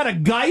 You call that a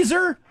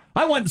geyser?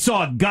 I went and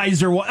saw a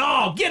geyser.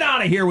 Oh, get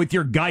out of here with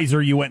your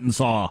geyser you went and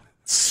saw.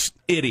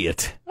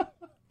 Idiot.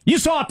 You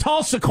saw a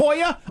tall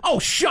sequoia? Oh,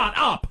 shut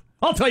up.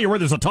 I'll tell you where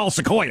there's a tall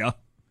sequoia.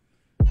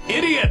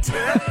 Idiot.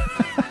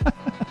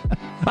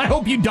 I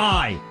hope you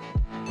die.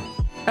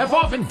 F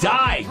off and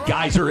die,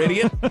 geyser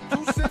idiot.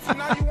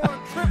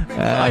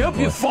 I hope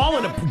you fall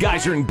in a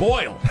geysering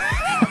boil.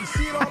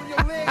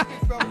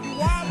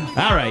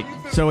 All right,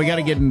 so we got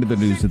to get into the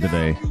news of the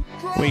day.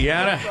 We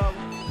gotta.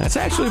 That's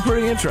actually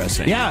pretty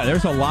interesting. Yeah,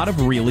 there's a lot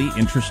of really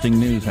interesting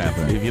news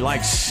happening. If you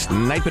like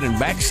sniping and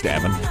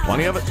backstabbing,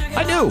 plenty of it.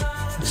 I do.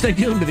 Stay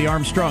tuned to the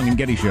Armstrong and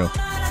Getty Show.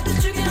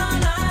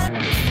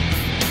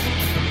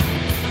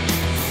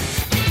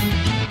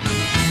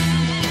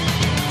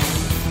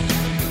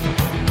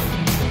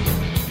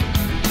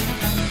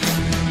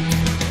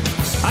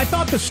 I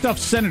thought the stuff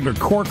Senator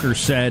Corker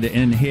said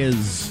in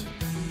his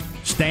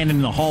standing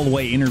in the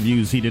hallway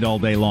interviews he did all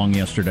day long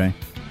yesterday,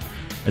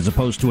 as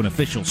opposed to an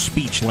official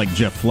speech like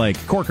Jeff Flake.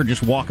 Corker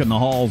just walking the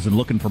halls and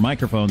looking for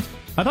microphones.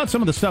 I thought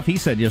some of the stuff he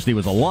said yesterday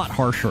was a lot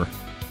harsher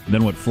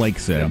than what Flake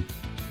said. Yeah.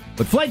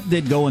 But Flake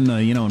did go in the,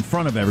 in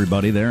front of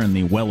everybody there in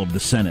the well of the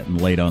Senate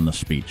and laid on the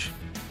speech.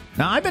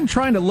 Now, I've been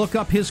trying to look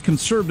up his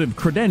conservative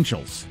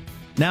credentials.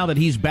 Now that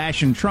he's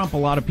bashing Trump, a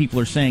lot of people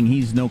are saying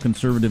he's no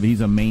conservative,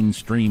 he's a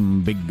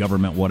mainstream, big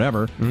government,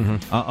 whatever.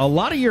 Mm-hmm. A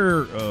lot of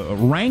your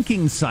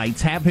ranking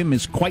sites have him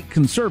as quite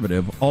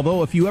conservative,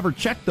 although if you ever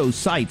check those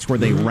sites where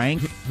they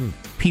rank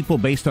people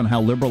based on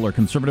how liberal or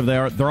conservative they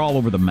are, they're all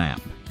over the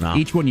map. No.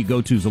 Each one you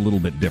go to is a little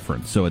bit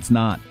different, so it's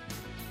not...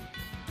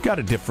 Got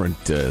a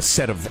different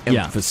set of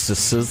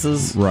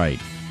emphases. Right.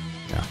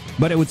 Yeah.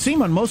 But it would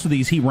seem on most of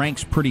these he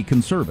ranks pretty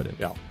conservative.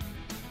 Yeah.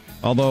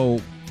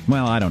 Although,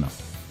 well, I don't know.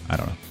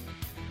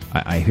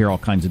 I hear all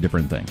kinds of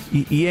different things.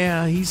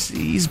 Yeah,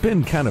 he's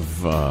been kind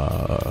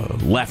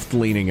of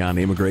left-leaning on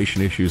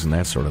immigration issues and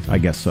that sort of thing. I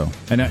guess so.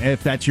 And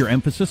if that's your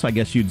emphasis, I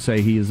guess you'd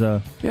say he is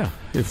a... Yeah,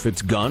 if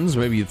it's guns,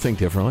 maybe you'd think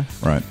differently.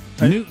 Right.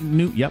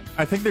 Yep.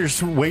 I think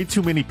there's way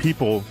too many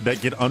people that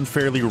get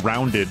unfairly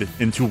rounded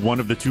into one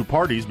of the two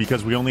parties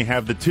because we only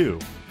have the two.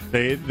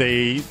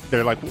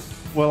 They're like,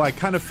 well, I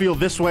kind of feel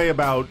this way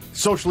about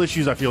social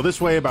issues. I feel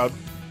this way about...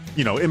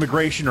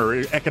 immigration or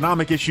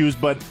economic issues,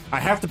 but I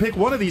have to pick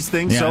one of these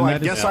things, so I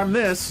guess I'm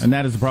this. And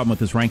that is the problem with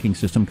this ranking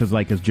system, because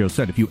like as Joe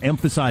said, if you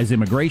emphasize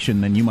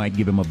immigration, then you might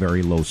give him a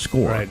very low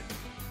score. Right.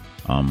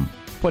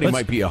 But he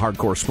might be a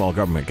hardcore small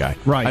government guy.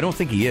 Right. I don't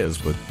think he is,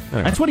 but...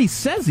 That's what he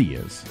says he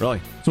is.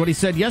 Really? That's what he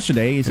said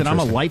yesterday. He said, I'm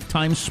a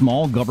lifetime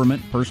small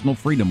government personal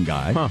freedom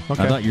guy. Huh,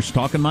 okay. I thought you're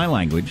talking my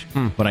language,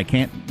 but I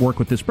can't work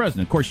with this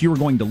president. Of course, you were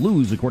going to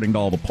lose, according to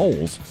all the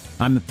polls.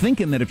 I'm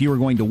thinking that if you were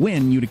going to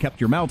win, you'd have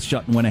kept your mouth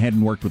shut and went ahead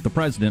and worked with the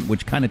president,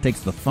 which kind of takes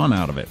the fun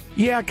out of it.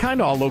 Yeah,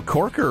 kind of, although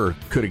Corker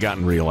could have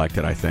gotten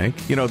reelected, I think.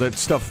 That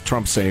stuff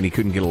Trump's saying he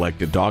couldn't get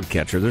elected dog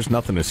catcher, there's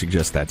nothing to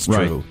suggest that's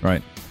true.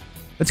 Right.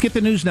 Let's get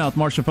the news now with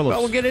Marshall Phillips.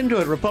 Well, we'll get into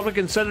it.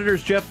 Republican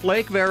Senators Jeff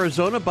Flake of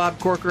Arizona, Bob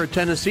Corker of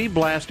Tennessee,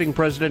 blasting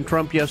President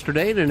Trump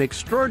yesterday in an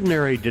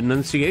extraordinary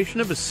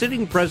denunciation of a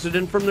sitting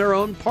president from their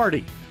own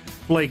party.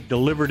 Flake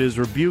delivered his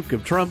rebuke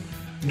of Trump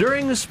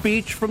during a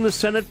speech from the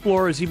Senate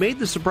floor as he made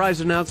the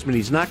surprise announcement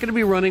he's not going to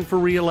be running for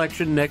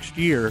re-election next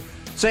year,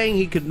 saying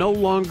he could no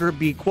longer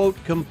be,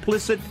 quote,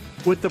 complicit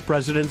with the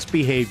president's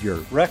behavior.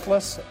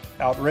 Reckless,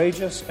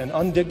 outrageous, and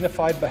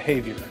undignified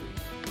behavior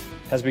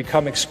has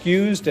become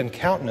excused and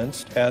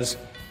countenanced as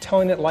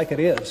telling it like it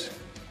is,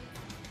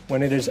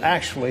 when it is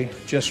actually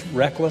just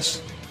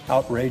reckless,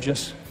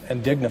 outrageous,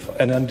 and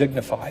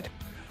undignified.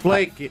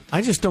 Flake,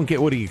 I just don't get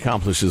what he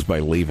accomplishes by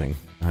leaving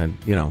and,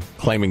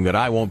 claiming that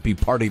I won't be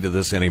party to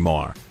this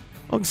anymore.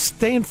 Well,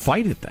 stay and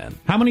fight it then.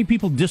 How many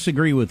people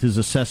disagree with his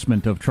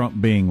assessment of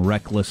Trump being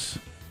reckless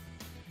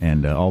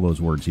and all those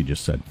words he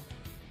just said?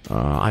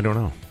 I don't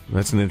know.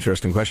 That's an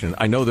interesting question.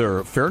 I know there are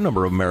a fair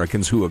number of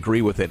Americans who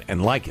agree with it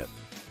and like it.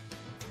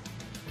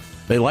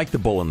 They like the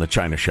bull in the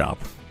china shop.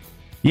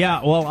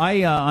 Yeah, well,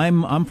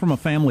 I'm from a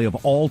family of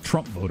all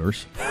Trump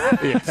voters,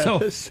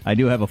 so I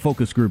do have a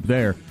focus group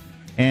there,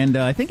 and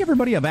I think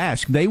everybody I've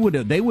asked they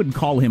would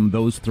call him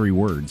those three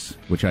words,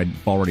 which I'd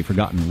already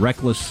forgotten: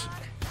 reckless,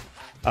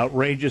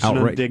 Outrageous and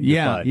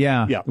undignified.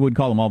 Yeah. Would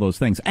call him all those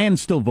things and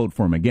still vote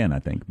for him again, I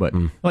think. But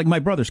like my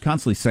brother's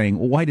constantly saying,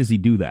 well, why does he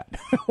do that?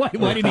 why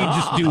did he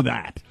just do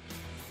that?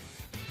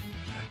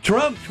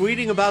 Trump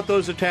tweeting about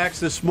those attacks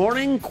this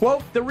morning,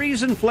 quote, "The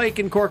reason Flake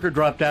and Corker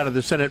dropped out of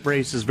the Senate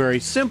race is very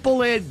simple.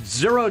 They had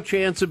zero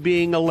chance of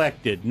being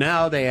elected.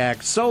 Now they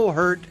act so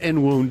hurt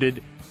and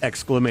wounded,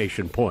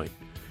 exclamation point."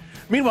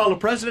 Meanwhile, the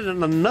president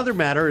on another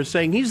matter is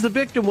saying he's the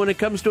victim when it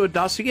comes to a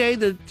dossier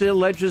that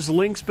alleges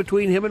links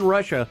between him and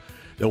Russia.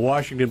 The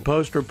Washington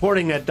Post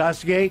reporting that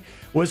dossier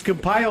was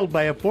compiled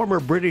by a former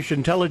British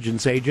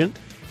intelligence agent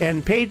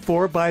and paid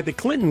for by the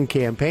Clinton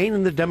campaign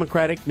and the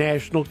Democratic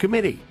National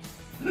Committee.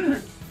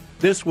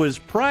 This was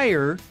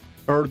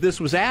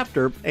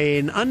after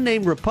an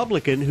unnamed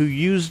Republican who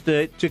used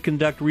it to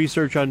conduct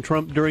research on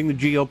Trump during the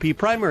GOP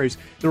primaries.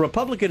 The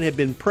Republican had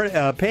been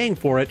paying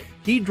for it.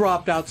 He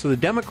dropped out, so the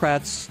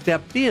Democrats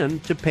stepped in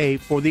to pay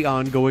for the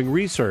ongoing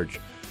research.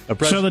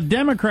 So the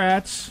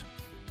Democrats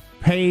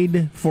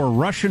paid for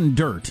Russian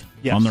dirt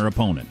on their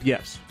opponent.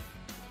 Yes.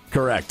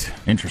 Correct.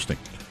 Interesting.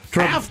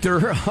 Trump.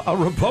 After a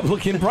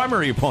Republican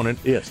primary opponent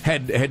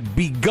had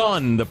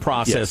begun the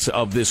process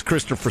of this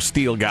Christopher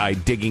Steele guy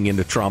digging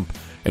into Trump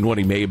and what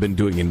he may have been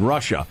doing in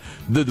Russia.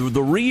 The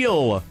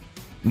real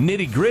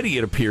nitty-gritty,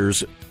 it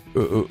appears,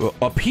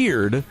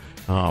 appeared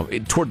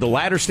toward the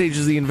latter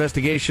stages of the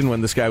investigation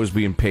when this guy was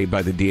being paid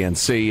by the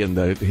DNC and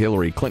the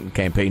Hillary Clinton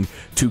campaign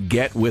to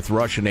get with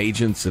Russian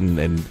agents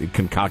and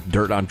concoct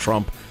dirt on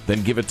Trump,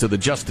 then give it to the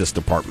Justice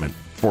Department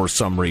for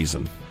some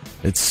reason.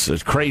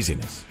 It's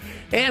craziness.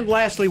 And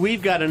lastly,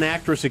 we've got an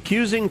actress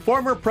accusing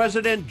former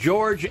President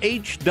George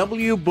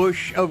H.W.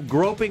 Bush of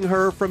groping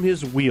her from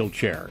his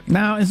wheelchair.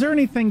 Now, is there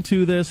anything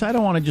to this? I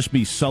don't want to just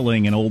be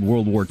sullying an old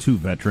World War II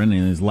veteran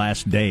in his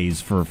last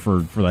days for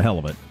the hell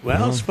of it.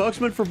 Well,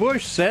 spokesman for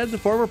Bush said the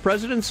former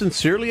president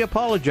sincerely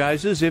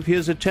apologizes if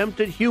his attempt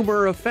at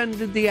humor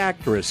offended the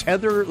actress,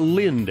 Heather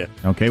Lind.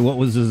 Okay, what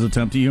was his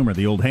attempt at humor?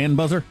 The old hand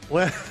buzzer?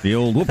 Well, the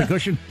old whoopee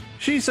cushion?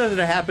 She says it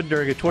happened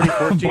during a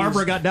 2014...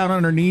 Barbara got down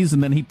on her knees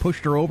and then he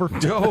pushed her over.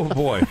 Oh,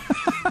 boy.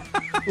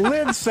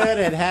 Lynn said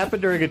it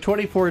happened during a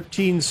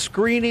 2014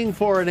 screening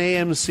for an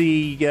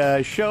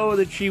AMC show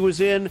that she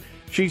was in.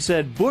 She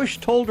said Bush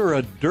told her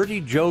a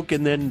dirty joke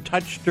and then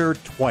touched her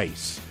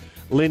twice.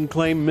 Lynn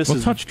claimed Mrs.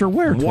 Well, touched her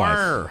where twice?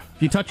 Where?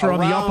 If you touch her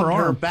on the upper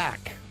arm.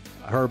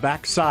 Her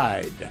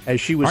backside, as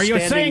she was standing.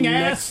 Are you saying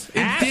ass?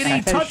 Did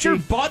he touch her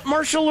butt,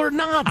 Marshall, or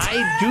not?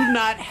 I do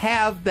not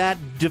have that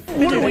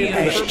definitive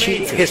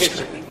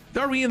information.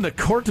 Are we in the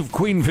court of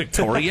Queen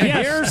Victoria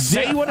here?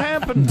 Say what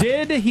happened.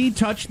 Did he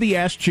touch the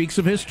ass cheeks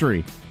of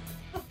history?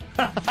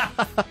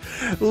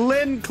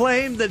 Lynn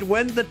claimed that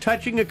when the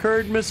touching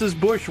occurred, Mrs.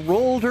 Bush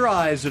rolled her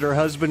eyes at her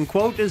husband,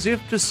 quote, as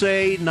if to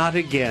say, not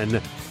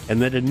again,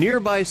 and that a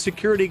nearby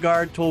security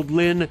guard told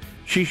Lynn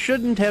she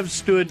shouldn't have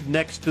stood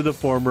next to the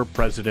former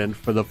president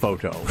for the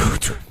photo.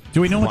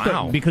 Do we know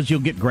what because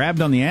you'll get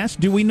grabbed on the ass?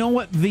 Do we know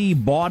what the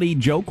bawdy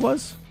joke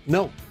was?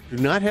 No, do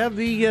not have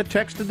the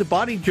text of the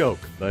body joke,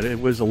 but it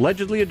was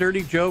allegedly a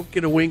dirty joke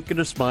and a wink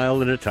and a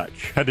smile and a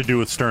touch. Had to do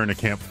with stirring a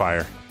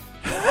campfire.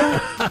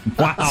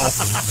 Wow.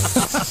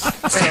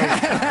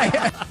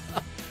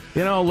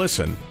 You know,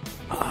 listen,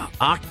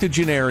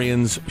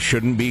 octogenarians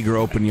shouldn't be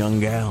groping young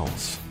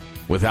gals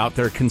without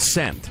their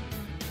consent.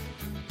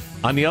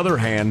 On the other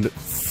hand,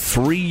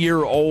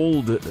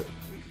 3-year-old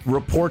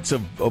reports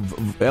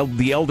of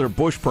the elder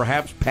Bush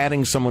perhaps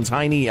patting someone's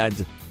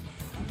hiney.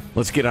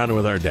 Let's get on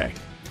with our day.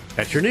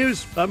 That's your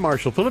news. I'm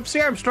Marshall Phillips,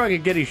 the Armstrong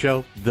and Getty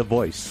Show, the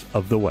voice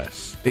of the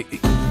West.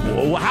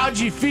 How'd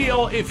you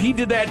feel if he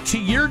did that to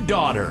your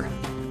daughter?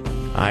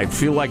 I'd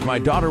feel like my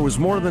daughter was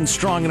more than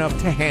strong enough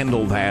to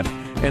handle that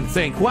and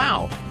think,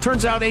 wow,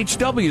 turns out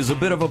HW is a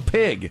bit of a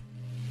pig.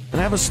 And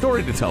have a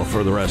story to tell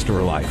for the rest of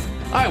her life.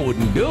 I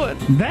wouldn't do it.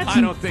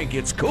 I don't think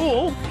it's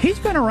cool. He's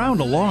been around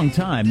a long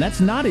time. That's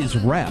not his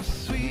rep.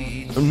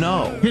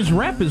 No. His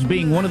rep is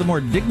being one of the more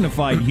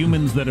dignified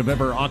humans that have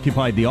ever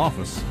occupied the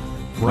office.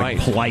 Right.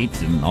 Like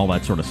polite and all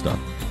that sort of stuff.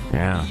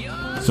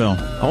 Yeah. So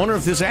I wonder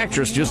if this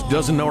actress just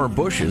doesn't know her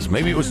Bushes.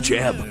 Maybe it was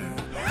Jeb.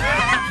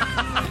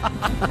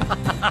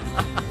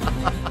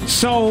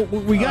 So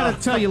we got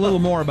to tell you a little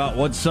more about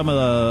what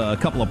a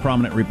couple of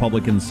prominent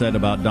Republicans said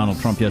about Donald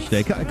Trump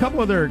yesterday. A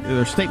couple of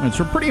their statements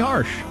were pretty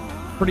harsh,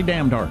 pretty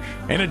damned harsh.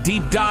 And a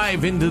deep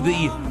dive into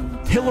the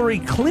Hillary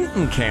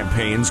Clinton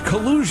campaign's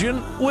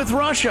collusion with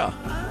Russia.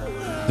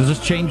 Does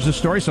this change the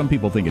story? Some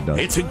people think it does.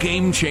 It's a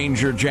game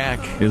changer, Jack.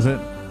 Is it?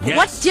 Yes.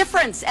 What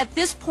difference at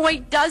this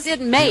point does it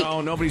make?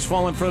 No, nobody's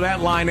falling for that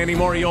line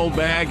anymore, you old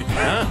bag.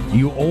 Huh?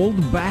 You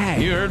old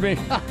bag. You heard me?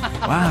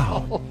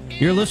 Wow.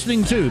 You're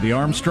listening to the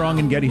Armstrong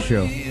and Getty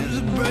Show.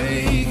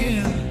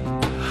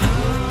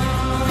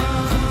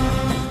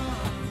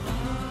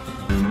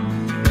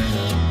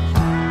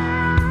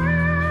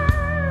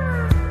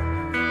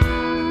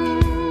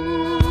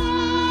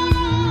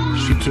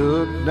 She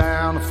took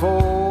down a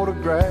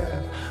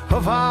photograph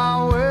of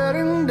our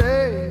wedding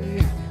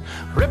day,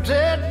 ripped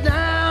it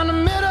down the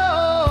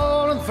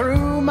middle and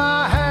threw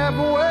my half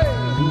away,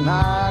 and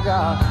I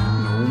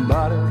got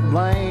nobody to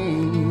blame.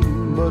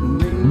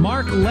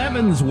 Mark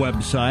Levin's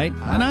website,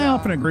 and I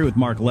often agree with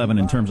Mark Levin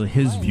in terms of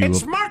his view.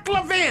 It's Mark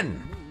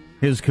Levin.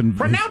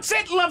 Pronounce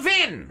it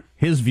Levin.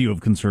 His view of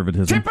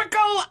conservatism.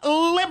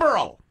 Typical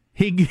liberal.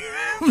 He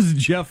gives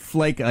Jeff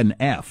Flake an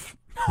F.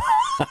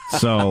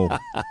 So,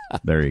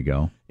 there you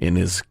go. In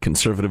his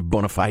conservative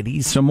bona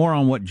fides. Some more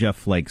on what Jeff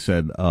Flake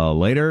said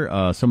later.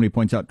 Somebody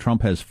points out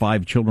Trump has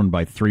 5 children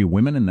by 3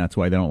 women, and that's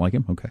why they don't like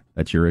him. Okay,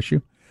 that's your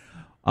issue.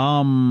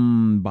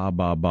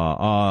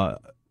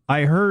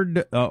 I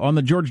heard on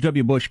the George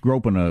W. Bush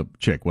groping a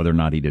chick, whether or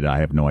not he did, I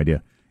have no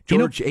idea.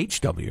 George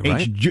H.W.,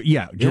 right?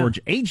 George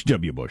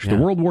H.W. Bush, the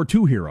World War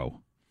II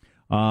hero.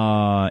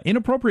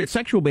 Inappropriate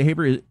sexual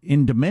behavior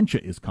in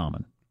dementia is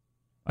common.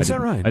 Is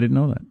that right? I didn't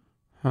know that.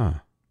 Huh.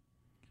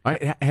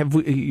 Have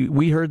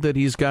we heard that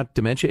he's got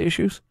dementia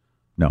issues?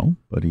 No,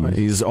 but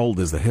he's old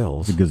as the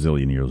hills. He's a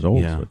gazillion years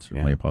old, so it's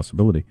certainly a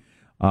possibility.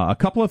 A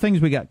couple of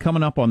things we got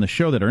coming up on the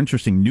show that are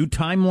interesting. New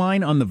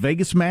timeline on the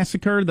Vegas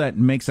massacre that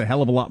makes a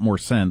hell of a lot more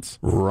sense.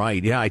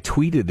 Right, yeah. I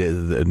tweeted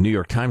the New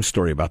York Times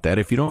story about that.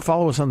 If you don't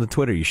follow us on the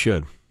Twitter, you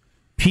should.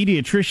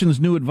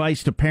 Pediatrician's new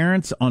advice to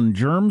parents on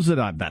germs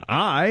that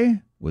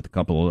I, with a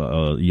couple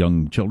of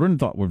young children,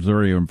 thought was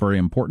very, very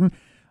important.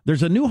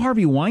 There's a new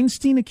Harvey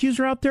Weinstein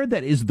accuser out there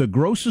that is the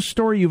grossest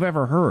story you've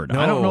ever heard.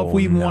 I don't know if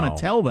we even want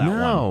to tell that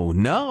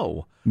one.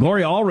 No.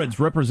 Gloria Allred's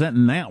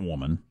representing that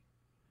woman.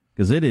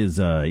 Because it is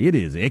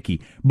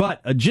icky.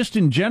 But just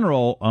in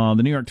general,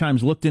 the New York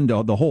Times looked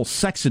into the whole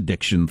sex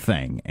addiction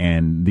thing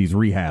and these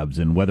rehabs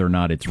and whether or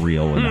not it's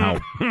real and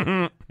how,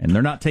 and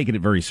they're not taking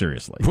it very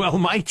seriously. Well,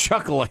 my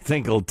chuckle, I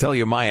think, will tell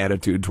you my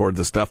attitude toward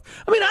the stuff.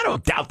 I mean, I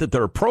don't doubt that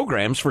there are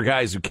programs for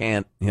guys who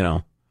can't,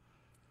 can't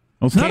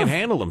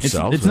handle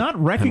themselves. It's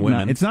not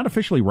recognized. It's not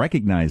officially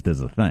recognized as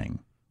a thing.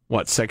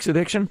 What, sex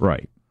addiction?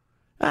 Right.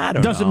 I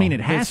don't know. Doesn't mean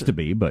it has to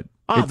be, but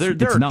there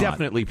are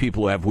definitely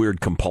people who have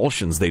weird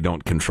compulsions they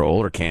don't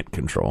control or can't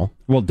control.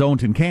 Well,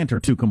 don't and can't are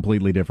two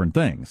completely different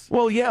things.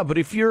 Well, yeah, but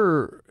if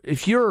you're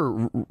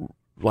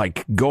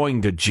like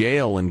going to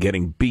jail and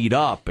getting beat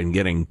up and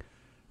getting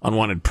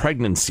unwanted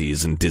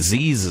pregnancies and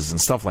diseases and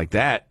stuff like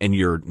that, and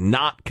you're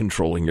not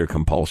controlling your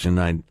compulsion,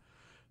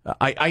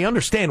 I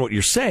understand what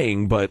you're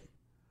saying, but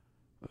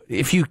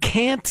if you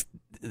can't,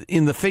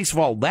 in the face of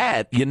all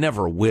that, you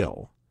never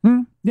will.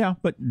 Yeah,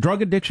 but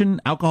drug addiction,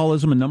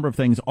 alcoholism, a number of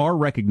things are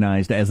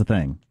recognized as a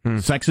thing.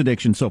 Sex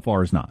addiction so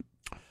far is not.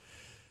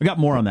 We got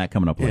more on that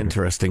coming up later.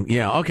 Interesting.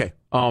 Yeah, okay.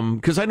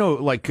 Because I know,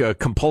 like,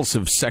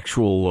 compulsive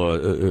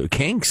sexual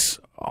kinks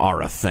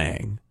are a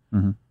thing.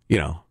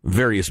 Mm-hmm.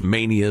 Various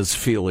manias,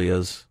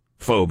 philias,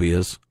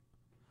 phobias.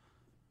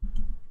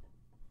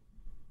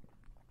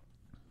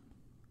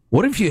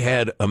 What if you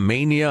had a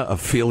mania, a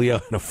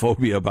philia, and a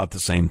phobia about the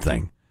same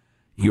thing?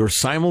 You're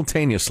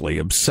simultaneously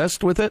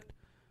obsessed with it,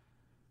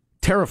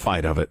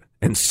 terrified of it,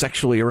 and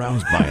sexually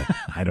aroused by it.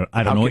 I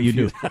don't know what you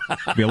do.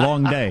 It'll be a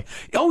long day.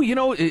 Oh,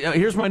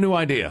 here's my new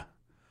idea.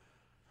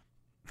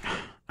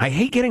 I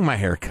hate getting my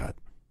hair cut.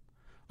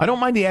 I don't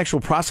mind the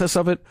actual process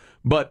of it,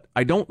 but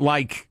I don't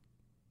like...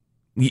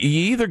 You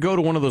either go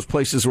to one of those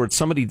places where it's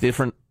somebody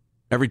different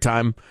every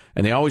time,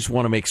 and they always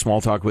want to make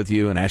small talk with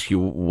you and ask you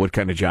what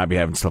kind of job you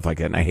have and stuff like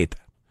that, and I hate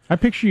that. I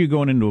picture you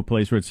going into a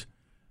place where it's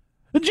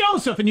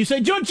Joseph, and you say,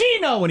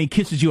 Georgino, and he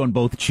kisses you on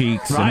both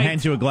cheeks and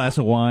hands you a glass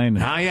of wine.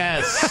 Ah,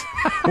 yes.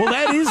 Well,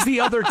 that is the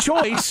other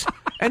choice,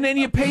 and then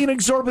you pay an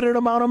exorbitant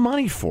amount of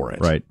money for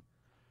it. Right.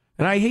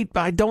 And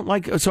I don't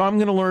like, so I'm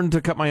going to learn to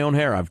cut my own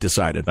hair, I've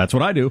decided. That's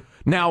what I do.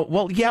 Now,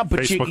 well, yeah,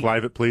 but Facebook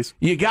Live it, please.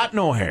 You got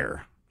no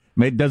hair.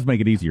 It does make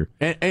it easier.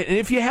 And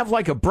if you have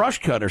like a brush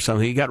cut or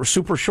something, you got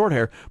super short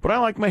hair, but I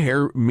like my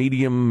hair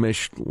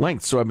medium-ish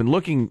length, so I've been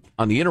looking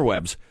on the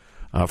interwebs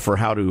for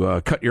how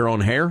to cut your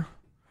own hair.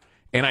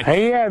 And I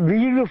have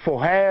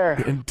beautiful hair.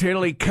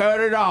 Until he cut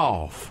it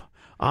off.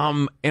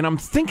 And I'm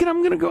thinking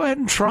I'm going to go ahead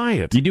and try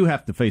it. You do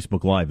have to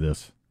Facebook Live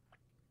this.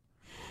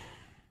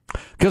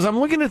 Because I'm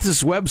looking at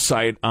this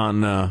website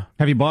on...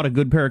 have you bought a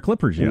good pair of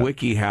clippers yet?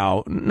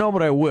 WikiHow. No,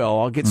 but I will.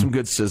 I'll get some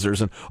good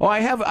scissors. And I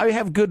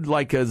have good,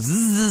 like, a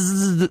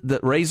the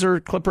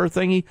razor clipper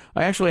thingy.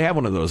 I actually have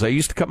one of those. I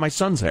used to cut my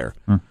son's hair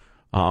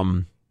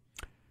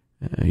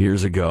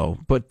years ago.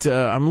 But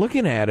I'm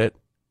looking at it.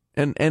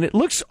 And it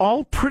looks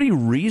all pretty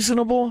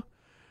reasonable,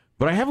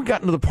 but I haven't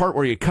gotten to the part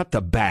where you cut the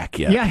back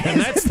yet. Yeah,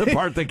 and that's the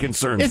part that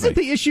concerns me. Isn't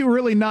the issue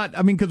really not,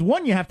 because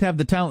one, you have to have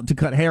the talent to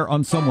cut hair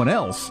on someone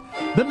else,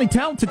 then the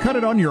talent to cut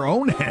it on your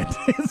own head.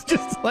 It's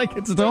just like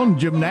its own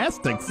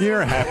gymnastics.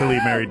 You're a happily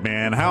married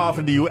man. How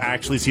often do you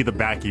actually see the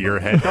back of your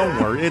head?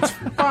 Don't worry. It's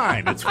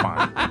fine. It's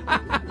fine.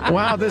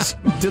 Wow,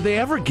 do they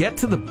ever get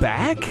to the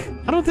back?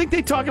 I don't think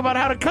they talk about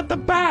how to cut the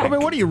back.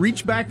 What do you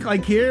reach back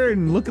like here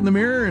and look in the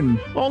mirror and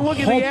look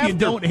at hope the after, you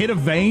don't hit a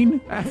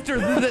vein? After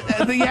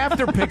the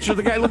after picture,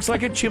 the guy looks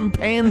like a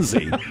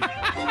chimpanzee.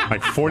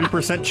 Like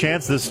 40%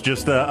 chance this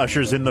just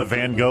ushers in the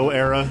Van Gogh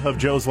era of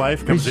Joe's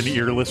life, comes in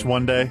earless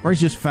one day. Or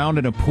he's just found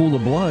in a pool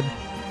of blood.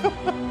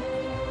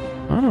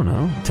 I don't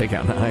know. Take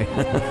out an eye.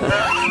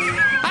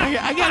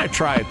 I gotta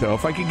try it, though.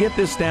 If I could get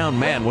this down,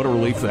 man, what a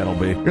relief that'll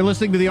be. You're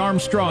listening to the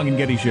Armstrong and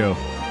Getty Show.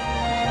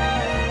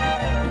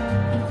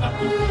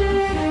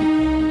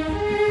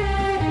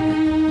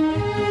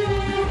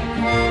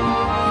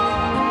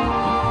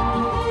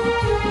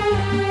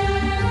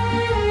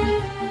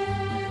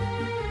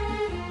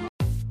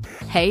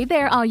 Hey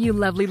there, all you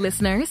lovely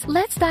listeners.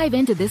 Let's dive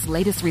into this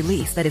latest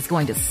release that is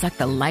going to suck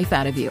the life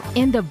out of you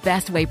in the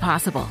best way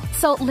possible.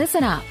 So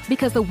listen up,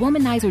 because the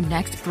Womanizer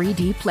Next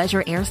 3D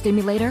Pleasure Air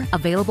Stimulator,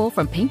 available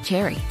from Pink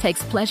Cherry,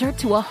 takes pleasure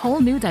to a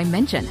whole new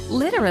dimension,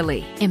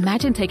 literally.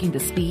 Imagine taking the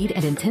speed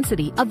and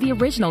intensity of the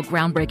original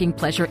groundbreaking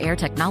Pleasure Air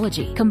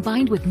technology,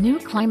 combined with new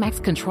climax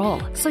control,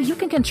 so you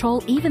can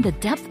control even the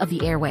depth of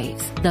the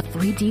airwaves. The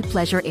 3D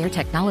Pleasure Air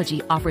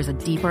technology offers a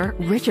deeper,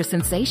 richer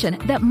sensation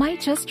that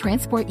might just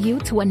transport you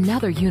to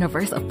another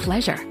universe of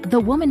pleasure.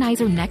 The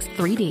Womanizer Next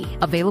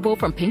 3D, available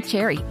from Pink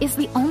Cherry, is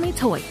the only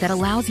toy that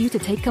allows you to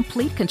take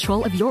complete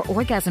control of your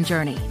orgasm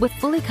journey with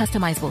fully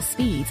customizable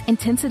speeds,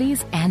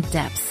 intensities, and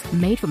depths.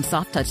 Made from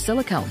soft touch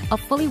silicone, a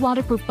fully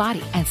waterproof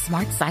body, and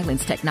smart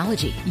silence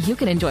technology, you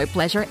can enjoy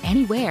pleasure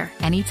anywhere,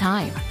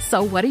 anytime.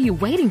 So what are you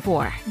waiting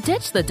for?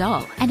 Ditch the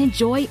doll and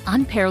enjoy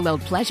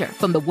unparalleled pleasure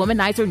from the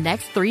Womanizer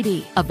Next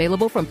 3D,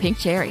 available from Pink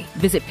Cherry.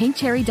 Visit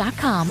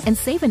pinkcherry.com and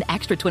save an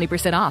extra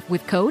 20% off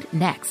with code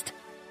NEXT.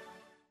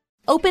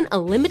 Open a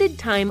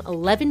limited-time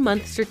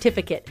 11-month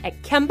certificate at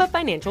Kemba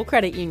Financial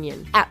Credit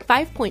Union. At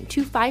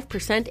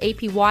 5.25%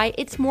 APY,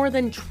 it's more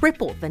than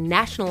triple the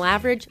national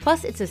average,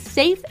 plus it's a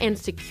safe and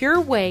secure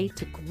way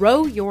to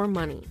grow your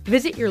money.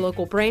 Visit your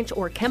local branch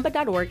or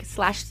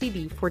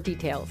kemba.org/CD for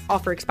details.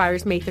 Offer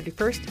expires May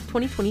 31st,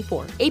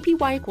 2024.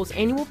 APY equals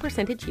annual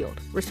percentage yield.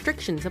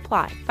 Restrictions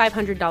apply.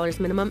 $500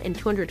 minimum and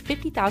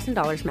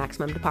 $250,000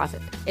 maximum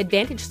deposit.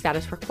 Advantage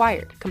status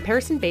required.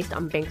 Comparison based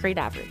on bank rate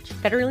average.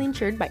 Federally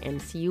insured by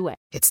NCUA.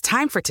 It's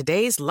time for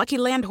today's Lucky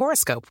Land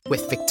horoscope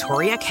with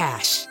Victoria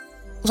Cash.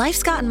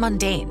 Life's gotten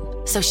mundane,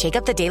 so shake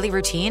up the daily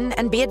routine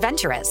and be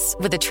adventurous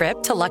with a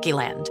trip to Lucky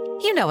Land.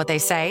 You know what they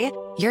say,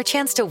 your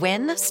chance to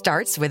win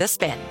starts with a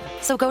spin.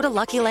 So go to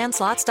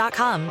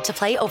LuckyLandSlots.com to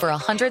play over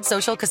 100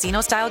 social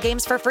casino-style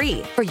games for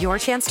free for your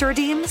chance to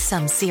redeem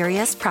some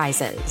serious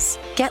prizes.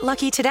 Get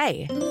lucky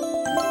today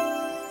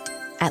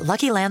at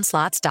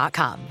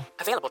LuckyLandSlots.com.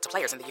 Available to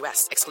players in the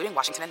U.S., excluding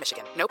Washington and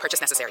Michigan. No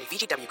purchase necessary.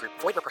 VGW Group.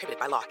 Void or prohibited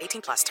by law.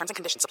 18+. Terms and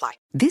conditions apply.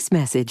 This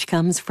message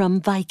comes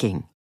from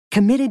Viking,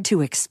 committed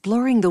to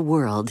exploring the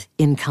world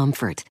in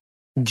comfort.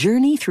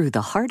 Journey through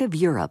the heart of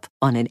Europe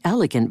on an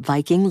elegant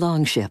Viking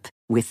longship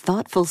with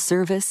thoughtful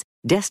service,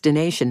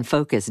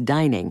 destination-focused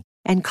dining,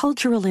 and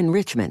cultural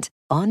enrichment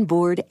on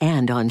board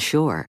and on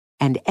shore.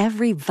 And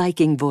every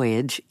Viking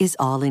voyage is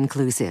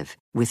all-inclusive,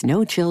 with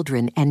no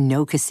children and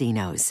no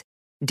casinos.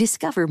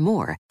 Discover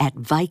more at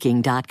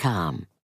Viking.com.